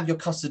you can have your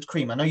custard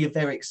cream? I know you're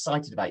very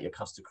excited about your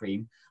custard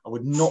cream. I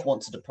would not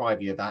want to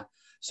deprive you of that.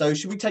 So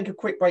should we take a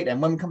quick break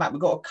then? When we come back,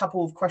 we've got a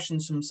couple of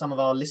questions from some of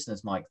our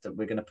listeners, Mike, that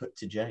we're going to put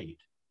to Jade.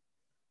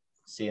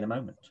 See you in a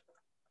moment.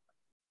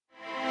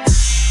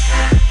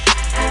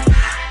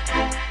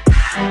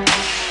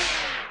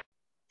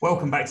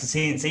 Welcome back to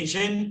Tea and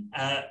Teaching.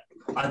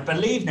 I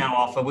believe now,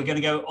 Arthur, we're going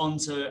to go on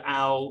to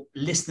our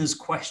listeners'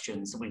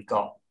 questions that we've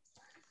got.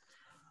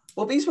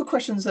 Well, these were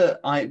questions that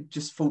I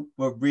just thought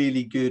were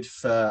really good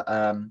for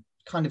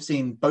kind of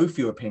seeing both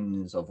your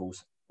opinions of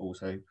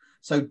also.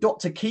 So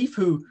Dr. Keith,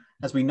 who,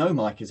 as we know,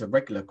 Mike, is a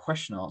regular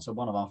question answer,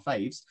 one of our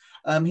faves,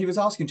 he was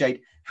asking,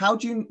 Jade, how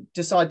do you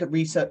decide that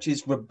research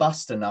is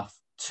robust enough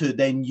to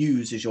then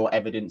use as your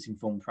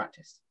evidence-informed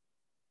practice?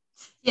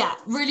 Yeah,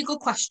 really good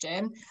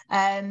question.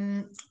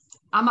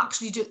 I'm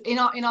actually in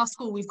our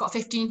school, we've got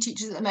 15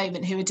 teachers at the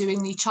moment who are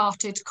doing the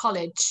Chartered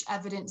College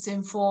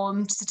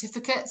Evidence-Informed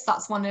Certificates.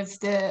 That's one of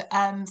the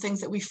things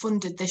that we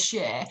funded this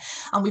year.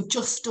 And we've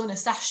just done a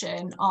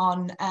session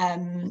on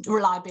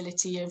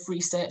reliability of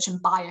research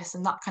and bias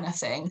and that kind of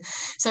thing.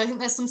 So I think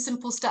there's some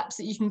simple steps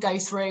that you can go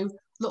through.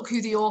 Look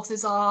who the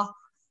authors are,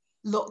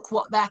 look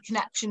what their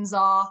connections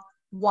are.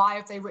 Why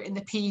have they written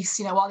the piece?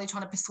 Are they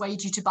trying to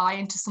persuade you to buy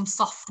into some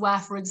software,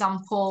 for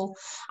example?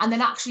 And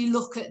then actually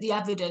look at the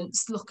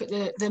evidence, look at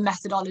the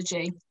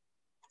methodology.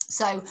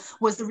 So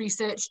was the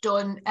research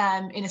done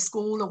in a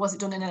school, or was it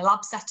done in a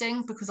lab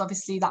setting? Because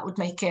obviously that would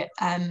make it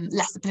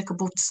less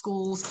applicable to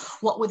schools.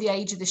 What were the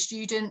age of the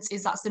students?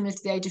 Is that similar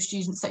to the age of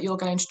students that you're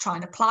going to try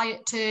and apply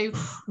it to?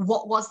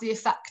 What was the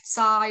effect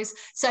size?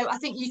 So I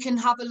think you can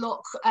have a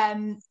look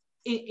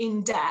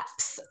in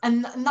depth,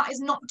 and that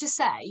is not to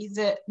say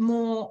that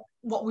more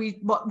what we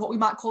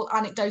might call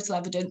anecdotal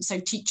evidence, so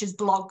teachers'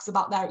 blogs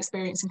about their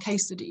experience and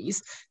case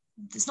studies.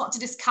 It's not to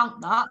discount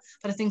that,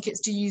 but I think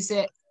it's to use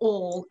it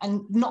all,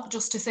 and not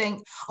just to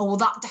think, oh, well,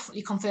 that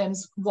definitely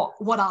confirms what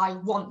I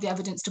want the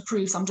evidence to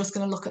prove, so I'm just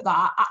going to look at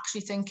that.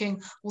 Actually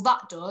thinking, well,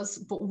 that does,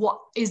 but what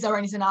is there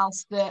anything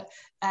else that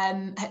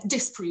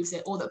disproves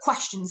it, or that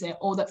questions it,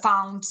 or that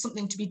found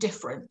something to be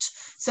different?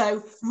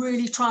 So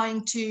really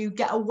trying to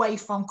get away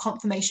from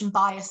confirmation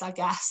bias, I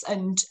guess,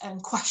 and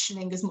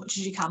questioning as much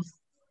as you can.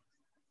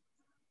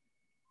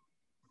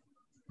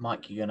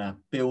 Mike, you're going to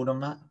build on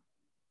that?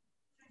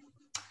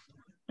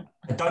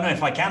 I don't know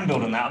if I can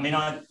build on that. I mean,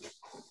 I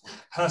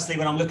personally,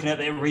 when I'm looking at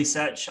the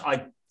research,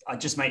 I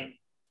just make,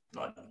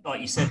 like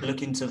you said,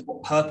 look into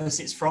what purpose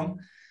it's from,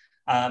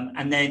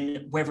 and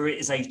then whether it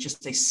is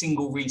just a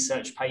single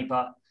research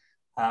paper,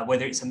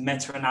 whether it's a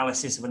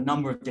meta-analysis of a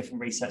number of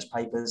different research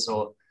papers,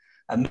 or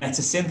a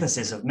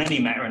meta-synthesis of many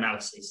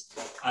meta-analyses.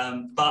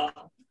 But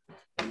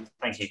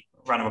thank you,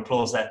 round of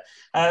applause there.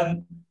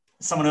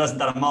 Someone who hasn't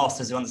done a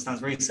master's who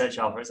understands research,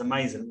 Arthur, it's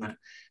amazing, isn't it?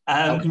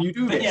 How can you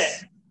do this? Yeah,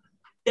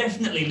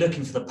 definitely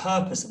looking for the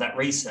purpose of that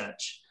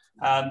research.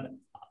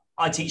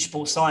 I teach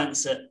sports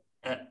science at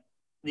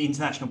the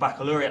international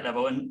baccalaureate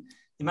level, and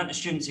the amount of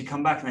students who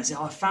come back and they say,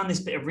 oh, I found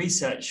this bit of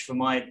research for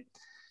my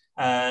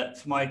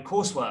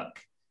coursework,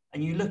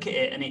 and you look at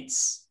it and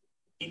it's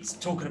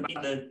talking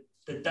about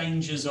the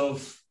dangers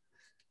of,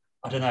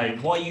 I don't know,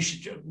 why you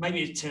should,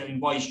 maybe it's telling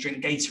why you should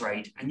drink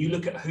Gatorade, and you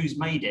look at who's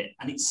made it,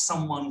 and it's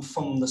someone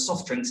from the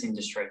soft drinks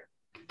industry.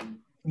 And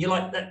you're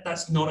like,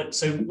 that's not it.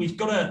 So we've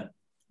got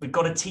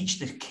to teach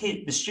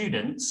the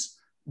students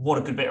what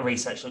a good bit of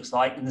research looks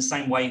like. In the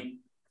same way,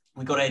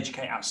 we've got to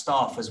educate our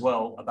staff as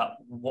well about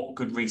what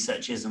good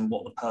research is and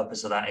what the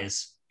purpose of that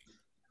is.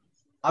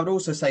 I would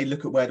also say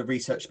look at where the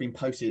research has been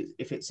posted.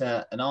 If it's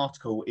an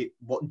article,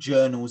 what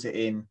journals it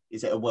in?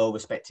 Is it a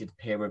well-respected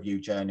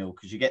peer-reviewed journal?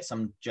 Because you get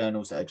some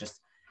journals that are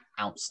just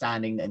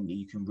outstanding and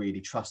you can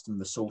really trust them,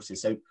 the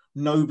sources. So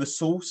know the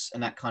source,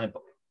 and that kind of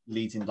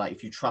leads in, like,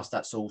 if you trust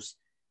that source,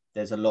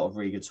 there's a lot of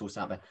really good sources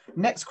out there.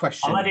 Next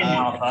question. I'll add in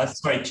now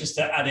first. Sorry, just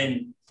to add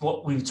in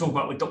what we were talking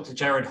about with Dr.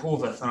 Jared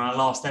Horvath on our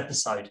last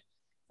episode,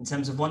 in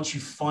terms of once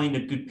you find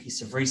a good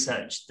piece of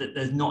research, that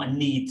there's not a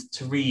need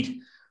to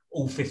read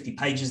all 50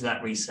 pages of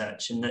that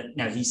research. And that, you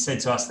know, he said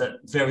to us that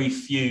very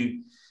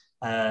few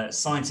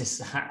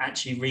scientists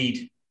actually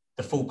read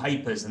the full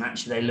papers, and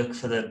actually they look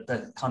for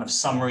the kind of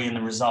summary and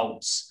the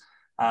results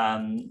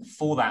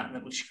for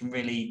that, which can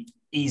really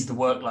ease the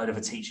workload of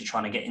a teacher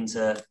trying to get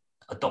into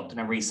adopting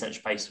a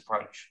research-based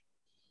approach.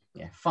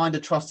 Yeah, find a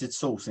trusted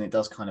source and it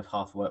does kind of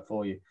half the work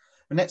for you.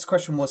 The next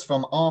question was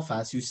from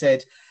Arfaz, who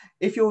said,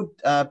 if you're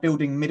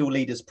building middle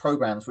leaders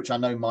programs, which I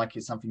know, Mike,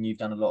 is something you've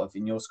done a lot of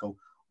in your school,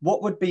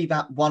 what would be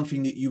that one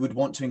thing that you would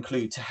want to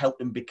include to help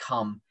them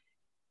become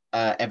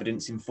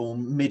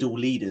evidence-informed middle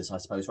leaders, I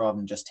suppose, rather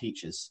than just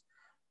teachers?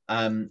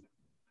 Mike,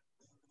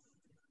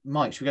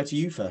 should we go to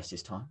you first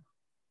this time,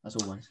 as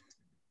always?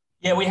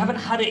 Yeah, we haven't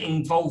had it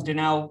involved in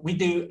we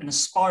do an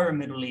Aspire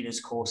Middle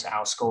Leaders course at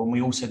our school, and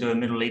we also do a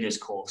Middle Leaders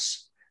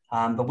course.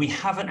 But we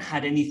haven't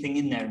had anything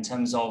in there in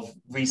terms of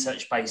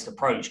research-based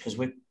approach because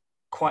we're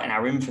quite in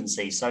our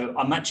infancy. So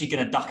I'm actually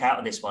going to duck out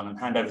of this one and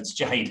hand over to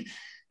Jade,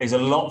 who's a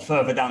lot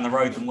further down the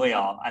road than we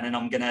are. And then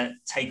I'm going to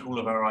take all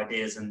of her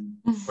ideas and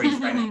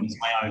reframe them into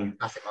my own.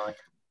 Classic Mike.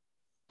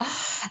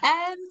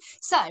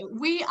 So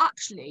we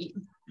actually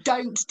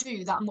don't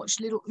do that much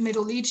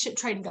middle leadership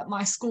training at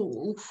my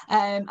school,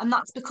 and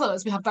that's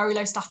because we have very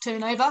low staff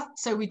turnover,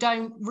 so we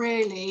don't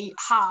really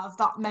have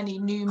that many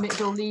new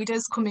middle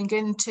leaders coming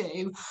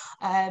into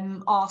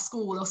our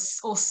school,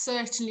 or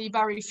certainly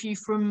very few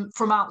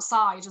from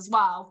outside as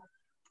well.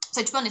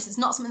 So to be honest, it's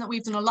not something that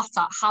we've done a lot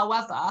at.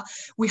 However,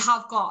 we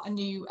have got a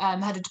new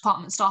head of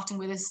department starting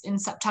with us in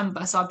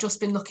September. So I've just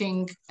been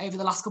looking over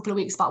the last couple of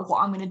weeks about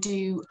what I'm going to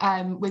do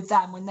with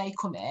them when they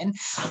come in.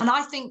 And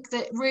I think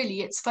that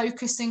really it's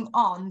focusing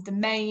on the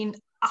main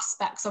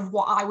aspects of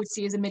what I would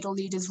see as a middle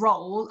leader's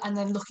role, and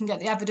then looking at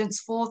the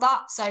evidence for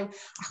that. So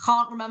I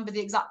can't remember the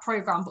exact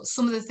programme, but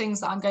some of the things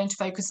that I'm going to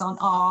focus on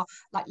are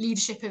like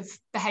leadership of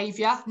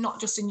behaviour,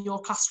 not just in your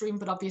classroom,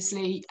 but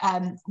obviously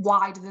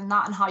wider than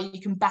that, and how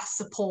you can best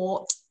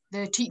support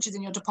the teachers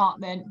in your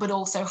department, but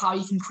also how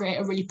you can create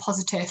a really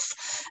positive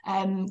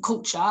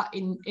culture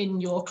in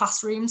your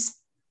classrooms.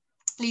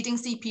 Leading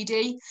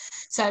CPD,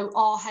 so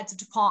our heads of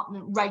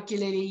department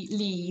regularly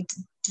lead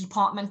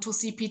departmental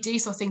CPD,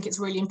 so I think it's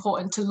really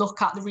important to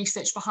look at the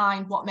research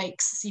behind what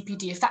makes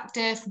CPD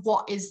effective,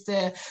 what is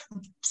the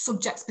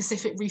subject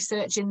specific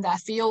research in their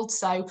field,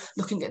 so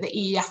looking at the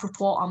EEF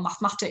report on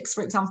mathematics,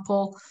 for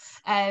example.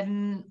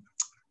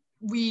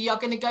 We are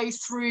going to go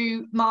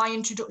through my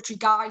introductory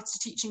guide to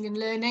teaching and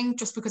learning,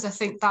 just because I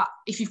think that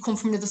if you've come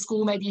from another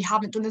school, maybe you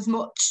haven't done as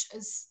much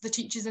as the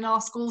teachers in our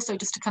school. So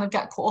just to kind of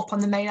get caught up on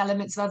the main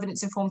elements of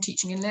evidence-informed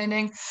teaching and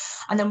learning.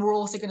 And then we're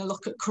also going to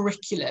look at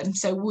curriculum.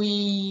 So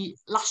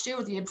last year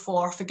or the year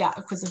before, I forget,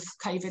 because of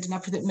COVID and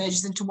everything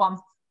merges into one,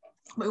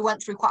 but we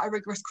went through quite a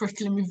rigorous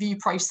curriculum review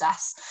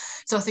process.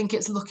 So I think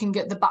it's looking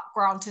at the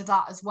background to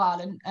that as well,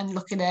 and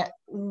looking at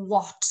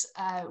what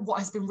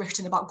has been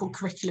written about good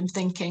curriculum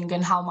thinking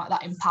and how might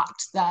that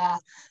impact their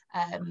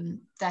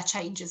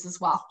changes as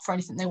well for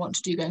anything they want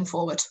to do going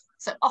forward.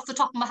 So off the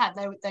top of my head,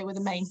 they were the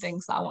main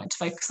things that I wanted to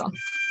focus on.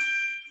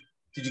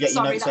 Did you get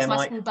your notes there,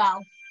 Mike? School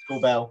bell.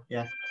 School bell,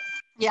 yeah.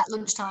 Yeah,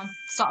 lunchtime.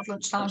 Start of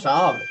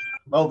lunchtime.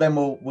 Well, then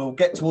we'll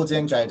get towards the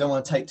end, Jay. I don't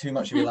want to take too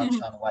much of your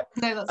lunchtime away.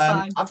 No, that's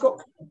fine. I've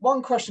got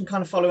one question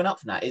kind of following up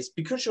from that, is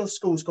because your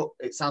school's got,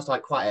 it sounds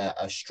like quite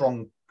a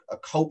strong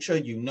culture,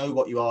 you know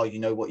what you are, you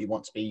know what you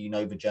want to be, you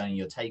know the journey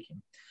you're taking.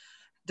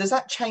 Does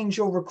that change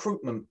your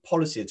recruitment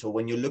policy at all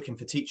when you're looking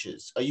for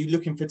teachers? Are you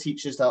looking for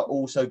teachers that are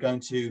also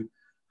going to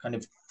kind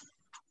of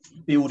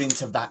build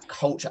into that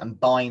culture and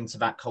buy into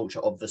that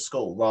culture of the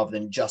school rather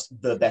than just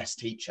the best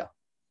teacher?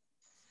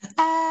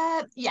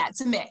 Yeah, it's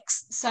a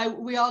mix. So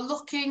we are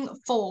looking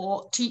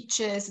for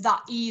teachers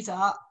that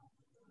either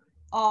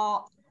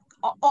are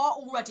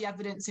already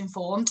evidence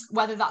informed,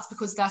 whether that's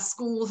because their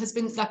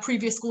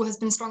previous school has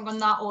been strong on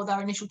that, or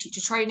their initial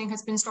teacher training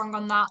has been strong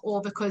on that,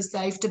 or because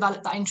they've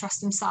developed that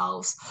interest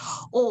themselves,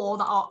 or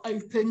that are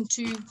open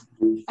to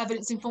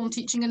evidence informed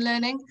teaching and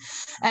learning.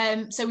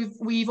 So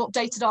we've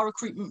updated our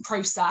recruitment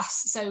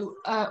process. So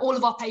all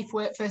of our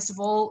paperwork, first of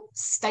all,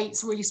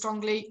 states really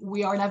strongly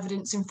we are an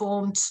evidence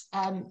informed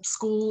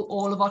school.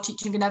 All of our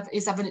teaching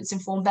is evidence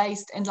informed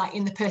based, and like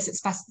in the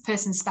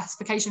person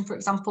specification, for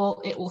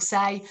example, it will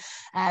say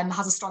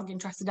has a strong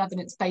interest in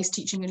evidence based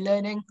teaching and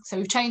learning. So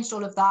we've changed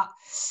all of that.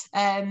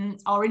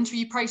 Our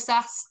interview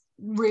process,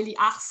 really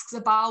asks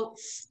about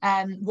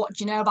what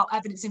do you know about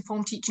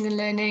evidence-informed teaching and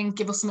learning?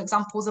 Give us some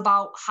examples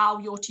about how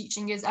your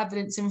teaching is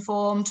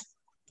evidence-informed.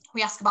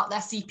 We ask about their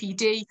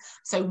CPD,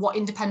 so what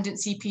independent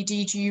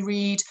CPD do you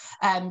read?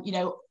 You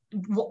know,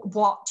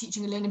 what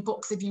teaching and learning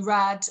books have you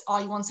read?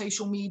 Are you on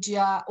social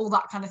media? All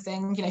that kind of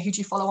thing. You know, who do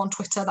you follow on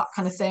Twitter? That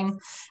kind of thing.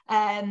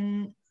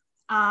 And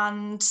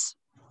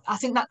I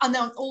think that, and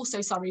then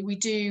also, sorry, we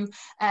do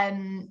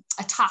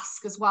a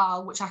task as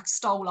well, which I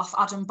stole off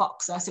Adam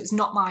Boxer. So it's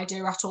not my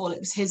idea at all. It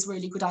was his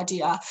really good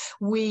idea.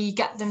 We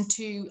get them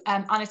to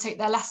annotate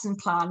their lesson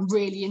plan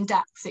really in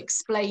depth,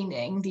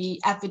 explaining the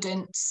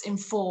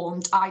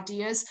evidence-informed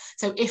ideas.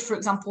 So if, for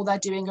example, they're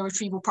doing a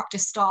retrieval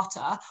practice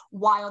starter,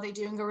 why are they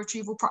doing a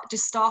retrieval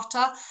practice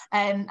starter?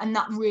 And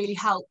that really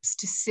helps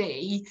to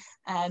see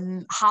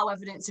how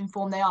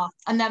evidence-informed they are.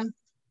 And then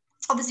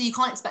obviously, you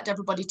can't expect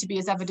everybody to be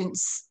as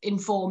evidence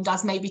informed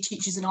as maybe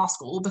teachers in our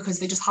school because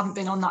they just haven't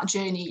been on that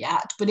journey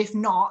yet. But if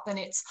not, then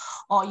it's,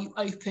 are you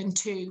open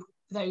to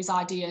those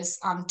ideas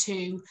and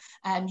to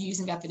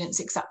using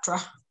evidence,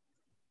 etc.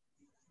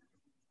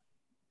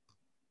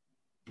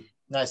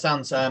 No, it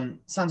sounds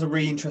a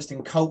really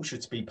interesting culture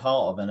to be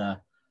part of, and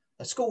a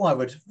school I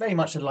would very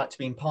much like to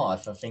be in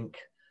part of. I think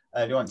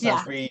it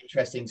sounds really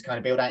interesting to kind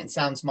of build out. It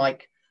sounds,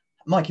 Mike,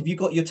 have you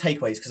got your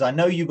takeaways? Because I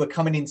know you were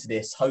coming into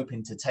this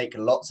hoping to take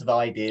lots of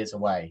ideas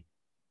away.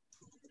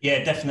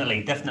 Yeah,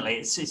 definitely.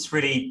 It's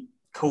really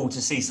cool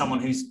to see someone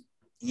who's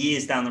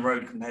years down the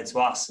road compared to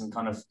us, and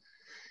kind of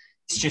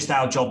it's just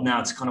our job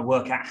now to kind of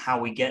work out how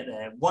we get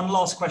there. One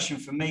last question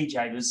from me,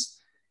 Jade, was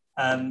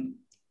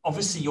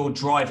obviously you're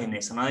driving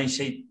this, and I know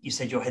you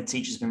said your head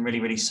teacher's been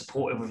really, really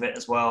supportive of it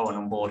as well and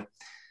on board.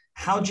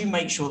 How do you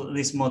make sure that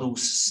this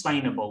model's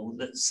sustainable,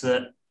 so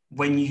that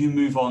when you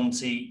move on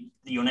to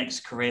your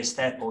next career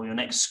step or your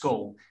next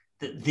school,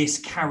 that this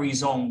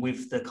carries on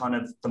with the kind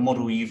of the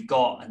model you've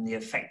got and the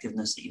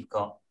effectiveness that you've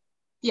got?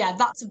 Yeah,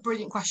 that's a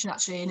brilliant question,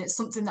 actually. And it's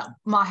something that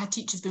my head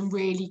teacher's been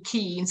really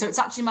keen. So it's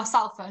actually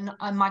myself and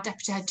my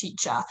deputy head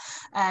teacher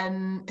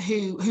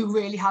who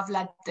really have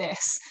led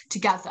this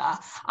together.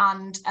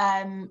 And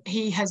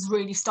he has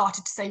really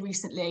started to say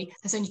recently,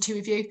 there's only two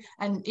of you,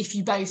 and if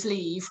you both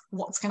leave,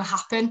 what's going to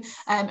happen?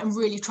 And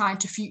really trying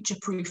to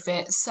future-proof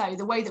it. So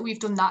the way that we've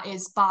done that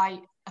is by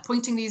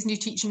appointing these new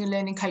teaching and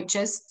learning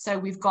coaches. So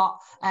we've got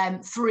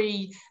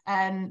 3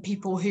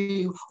 people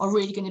who are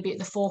really going to be at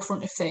the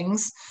forefront of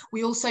things.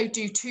 We also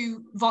do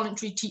 2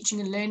 voluntary teaching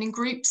and learning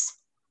groups.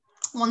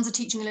 One's a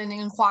teaching and learning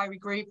inquiry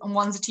group and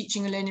one's a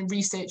teaching and learning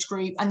research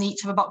group, and they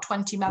each have about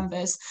 20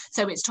 members.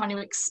 So it's trying to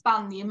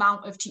expand the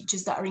amount of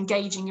teachers that are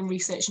engaging in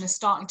research and are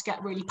starting to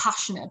get really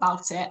passionate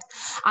about it.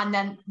 And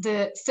then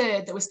the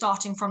third that we're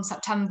starting from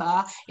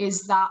September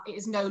is that it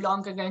is no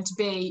longer going to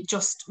be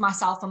just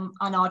myself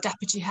and our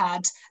deputy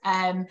head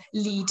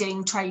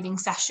leading training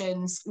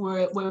sessions.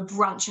 We're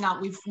branching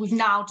out. We've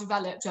now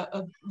developed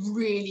a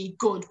really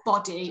good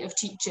body of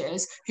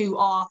teachers who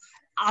are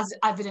as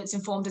evidence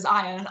informed as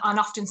I am, and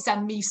often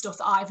send me stuff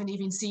that I haven't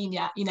even seen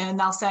yet, you know, and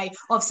they'll say,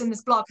 oh, I've seen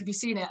this blog, have you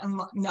seen it? And I'm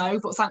like, no,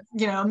 but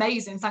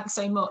amazing, thanks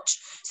so much.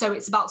 So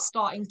it's about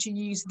starting to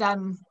use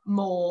them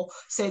more,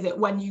 so that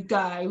when you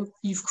go,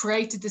 you've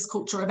created this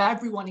culture of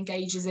everyone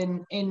engages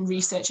in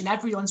research and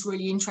everyone's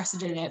really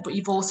interested in it, but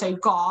you've also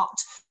got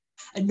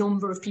a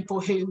number of people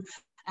who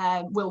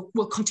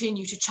will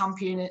continue to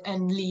champion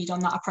and lead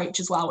on that approach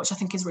as well, which I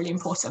think is really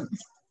important.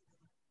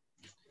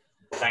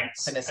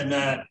 Thanks. And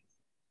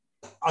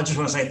I just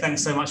want to say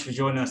thanks so much for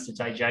joining us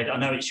today, Jade. I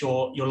know it's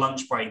your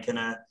lunch break, and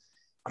I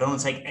don't want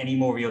to take any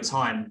more of your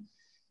time.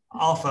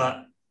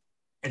 Arthur,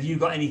 have you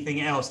got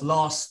anything else?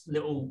 Last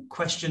little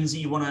questions that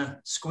you want to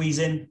squeeze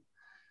in?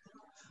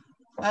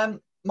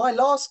 My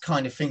last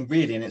kind of thing,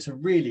 really, and it's a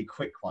really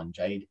quick one,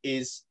 Jade,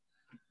 is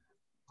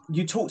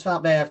you talked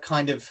about there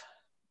kind of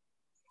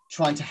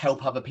trying to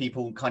help other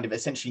people kind of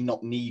essentially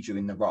not need you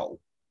in the role.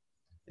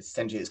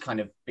 Essentially, it's kind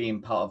of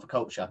being part of a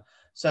culture.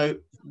 So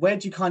where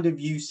do you kind of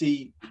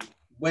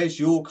where's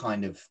your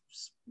kind of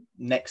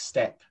next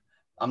step?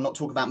 I'm not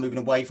talking about moving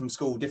away from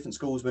school, different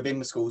schools within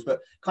the schools, but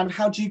kind of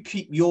how do you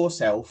keep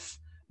yourself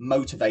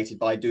motivated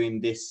by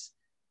doing this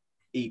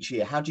each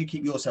year? How do you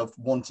keep yourself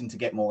wanting to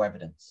get more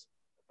evidence?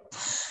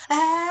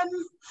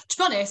 To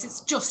be honest,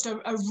 it's just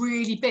a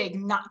really big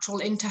natural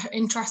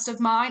interest of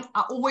mine.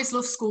 I always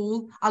loved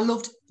school. I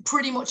loved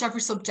pretty much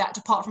every subject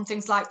apart from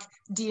things like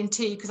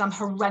D&T, because I'm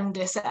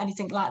horrendous at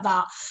anything like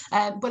that.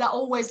 But I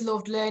always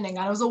loved learning,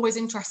 and I was always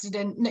interested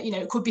in, you know,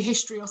 it could be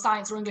history or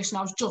science or English, and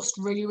I was just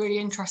really, really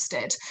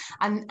interested.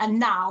 And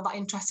now that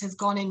interest has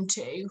gone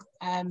into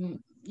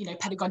you know,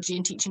 pedagogy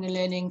and teaching and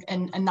learning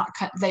and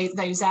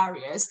those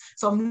areas.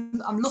 So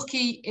I'm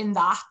lucky in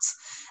that.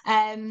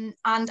 And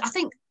I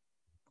think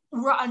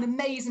we're at an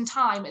amazing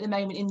time at the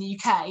moment in the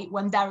UK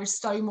when there is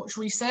so much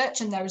research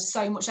and there is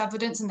so much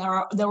evidence, and there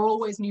are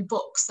always new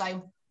books.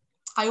 So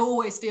I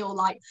always feel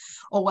like,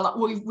 oh, well,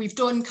 we've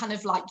done kind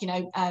of like,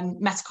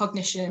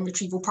 metacognition and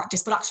retrieval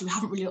practice, but actually we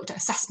haven't really looked at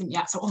assessment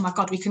yet. So, oh my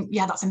God,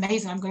 that's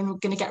amazing. I'm going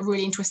to get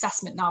really into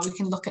assessment now. We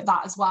can look at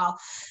that as well.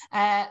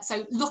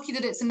 So lucky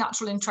that it's a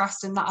natural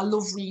interest and that I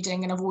love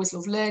reading and I've always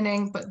loved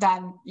learning, but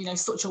then,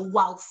 such a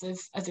wealth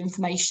of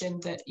information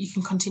that you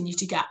can continue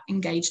to get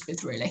engaged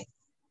with, really.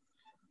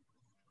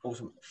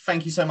 Awesome.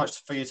 Thank you so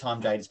much for your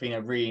time, Jade. It's been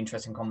a really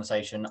interesting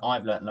conversation.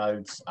 I've learnt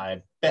loads.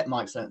 I bet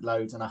Mike's learnt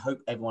loads. And I hope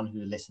everyone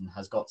who listened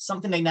has got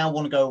something they now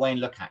want to go away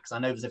and look at, because I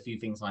know there's a few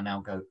things I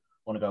now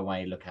want to go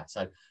away and look at.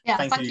 So yeah,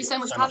 thank you so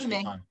much for having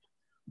me.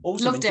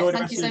 Awesome. Loved Enjoy it. the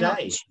Thank rest you of so the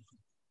day. much.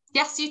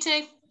 Yes, you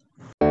too.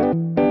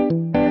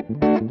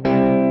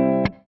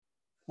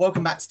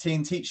 Welcome back to Tea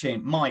and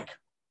Teaching. Mike,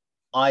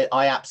 I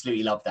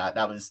absolutely loved that.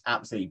 That was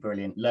absolutely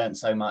brilliant. Learned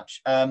so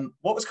much.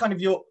 What was kind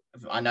of your,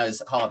 I know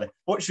it's harder,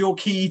 what's your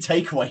key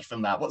takeaway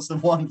from that? What's the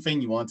one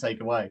thing you want to take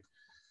away?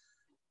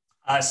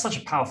 It's such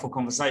a powerful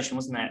conversation,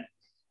 wasn't it?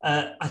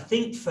 I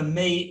think for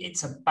me,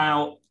 it's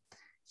about,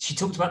 she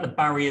talked about the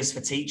barriers for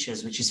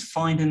teachers, which is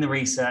finding the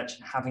research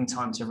and having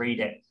time to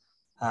read it,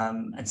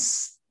 and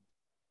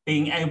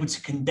being able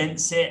to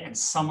condense it and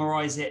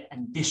summarize it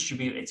and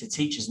distribute it to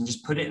teachers and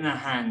just put it in their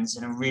hands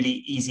in a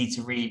really easy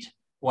to read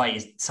way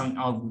is something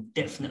I will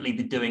definitely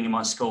be doing in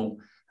my school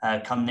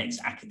come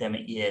next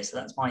academic year. So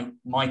that's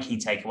my key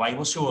takeaway.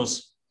 What's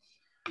yours?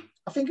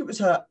 I think it was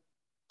her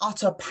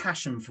utter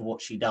passion for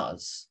what she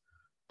does.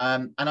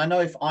 And I know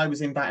if I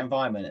was in that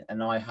environment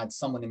and I had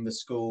someone in the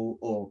school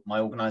or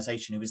my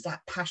organization who was that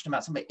passionate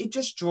about something, it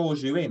just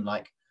draws you in,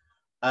 like,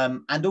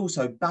 and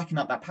also backing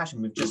up that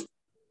passion with just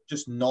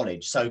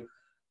knowledge. So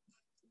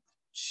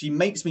she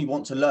makes me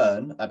want to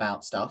learn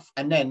about stuff,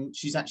 and then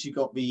she's actually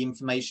got the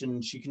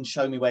information. She can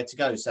show me where to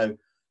go. So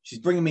she's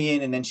bringing me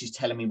in and then she's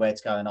telling me where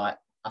to go. And I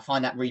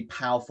find that really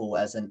powerful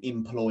as an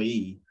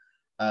employee,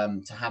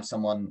 to have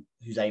someone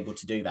who's able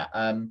to do that.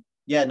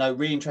 Yeah, no,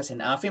 really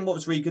interesting. And I think what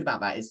was really good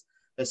about that is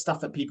there's stuff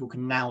that people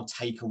can now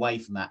take away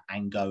from that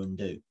and go and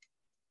do.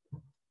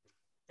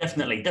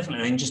 Definitely.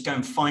 And just go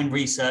and find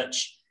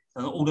research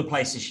and all the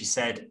places she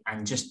said,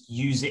 and just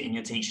use it in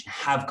your teaching.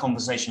 Have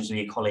conversations with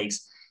your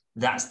colleagues.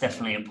 That's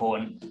definitely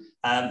important.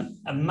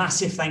 A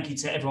massive thank you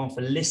to everyone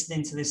for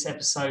listening to this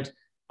episode.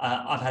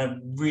 I've had a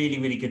really,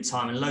 really good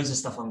time and loads of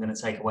stuff I'm going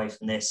to take away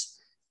from this.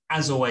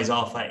 As always,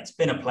 Arthur, it's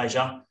been a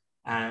pleasure.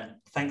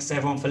 Thanks to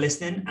everyone for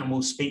listening, and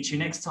we'll speak to you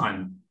next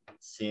time.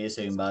 See you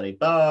soon, buddy.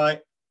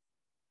 Bye.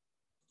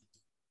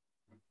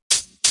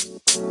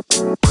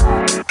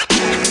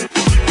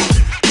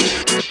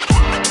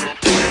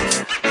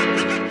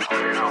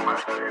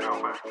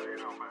 You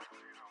know, man.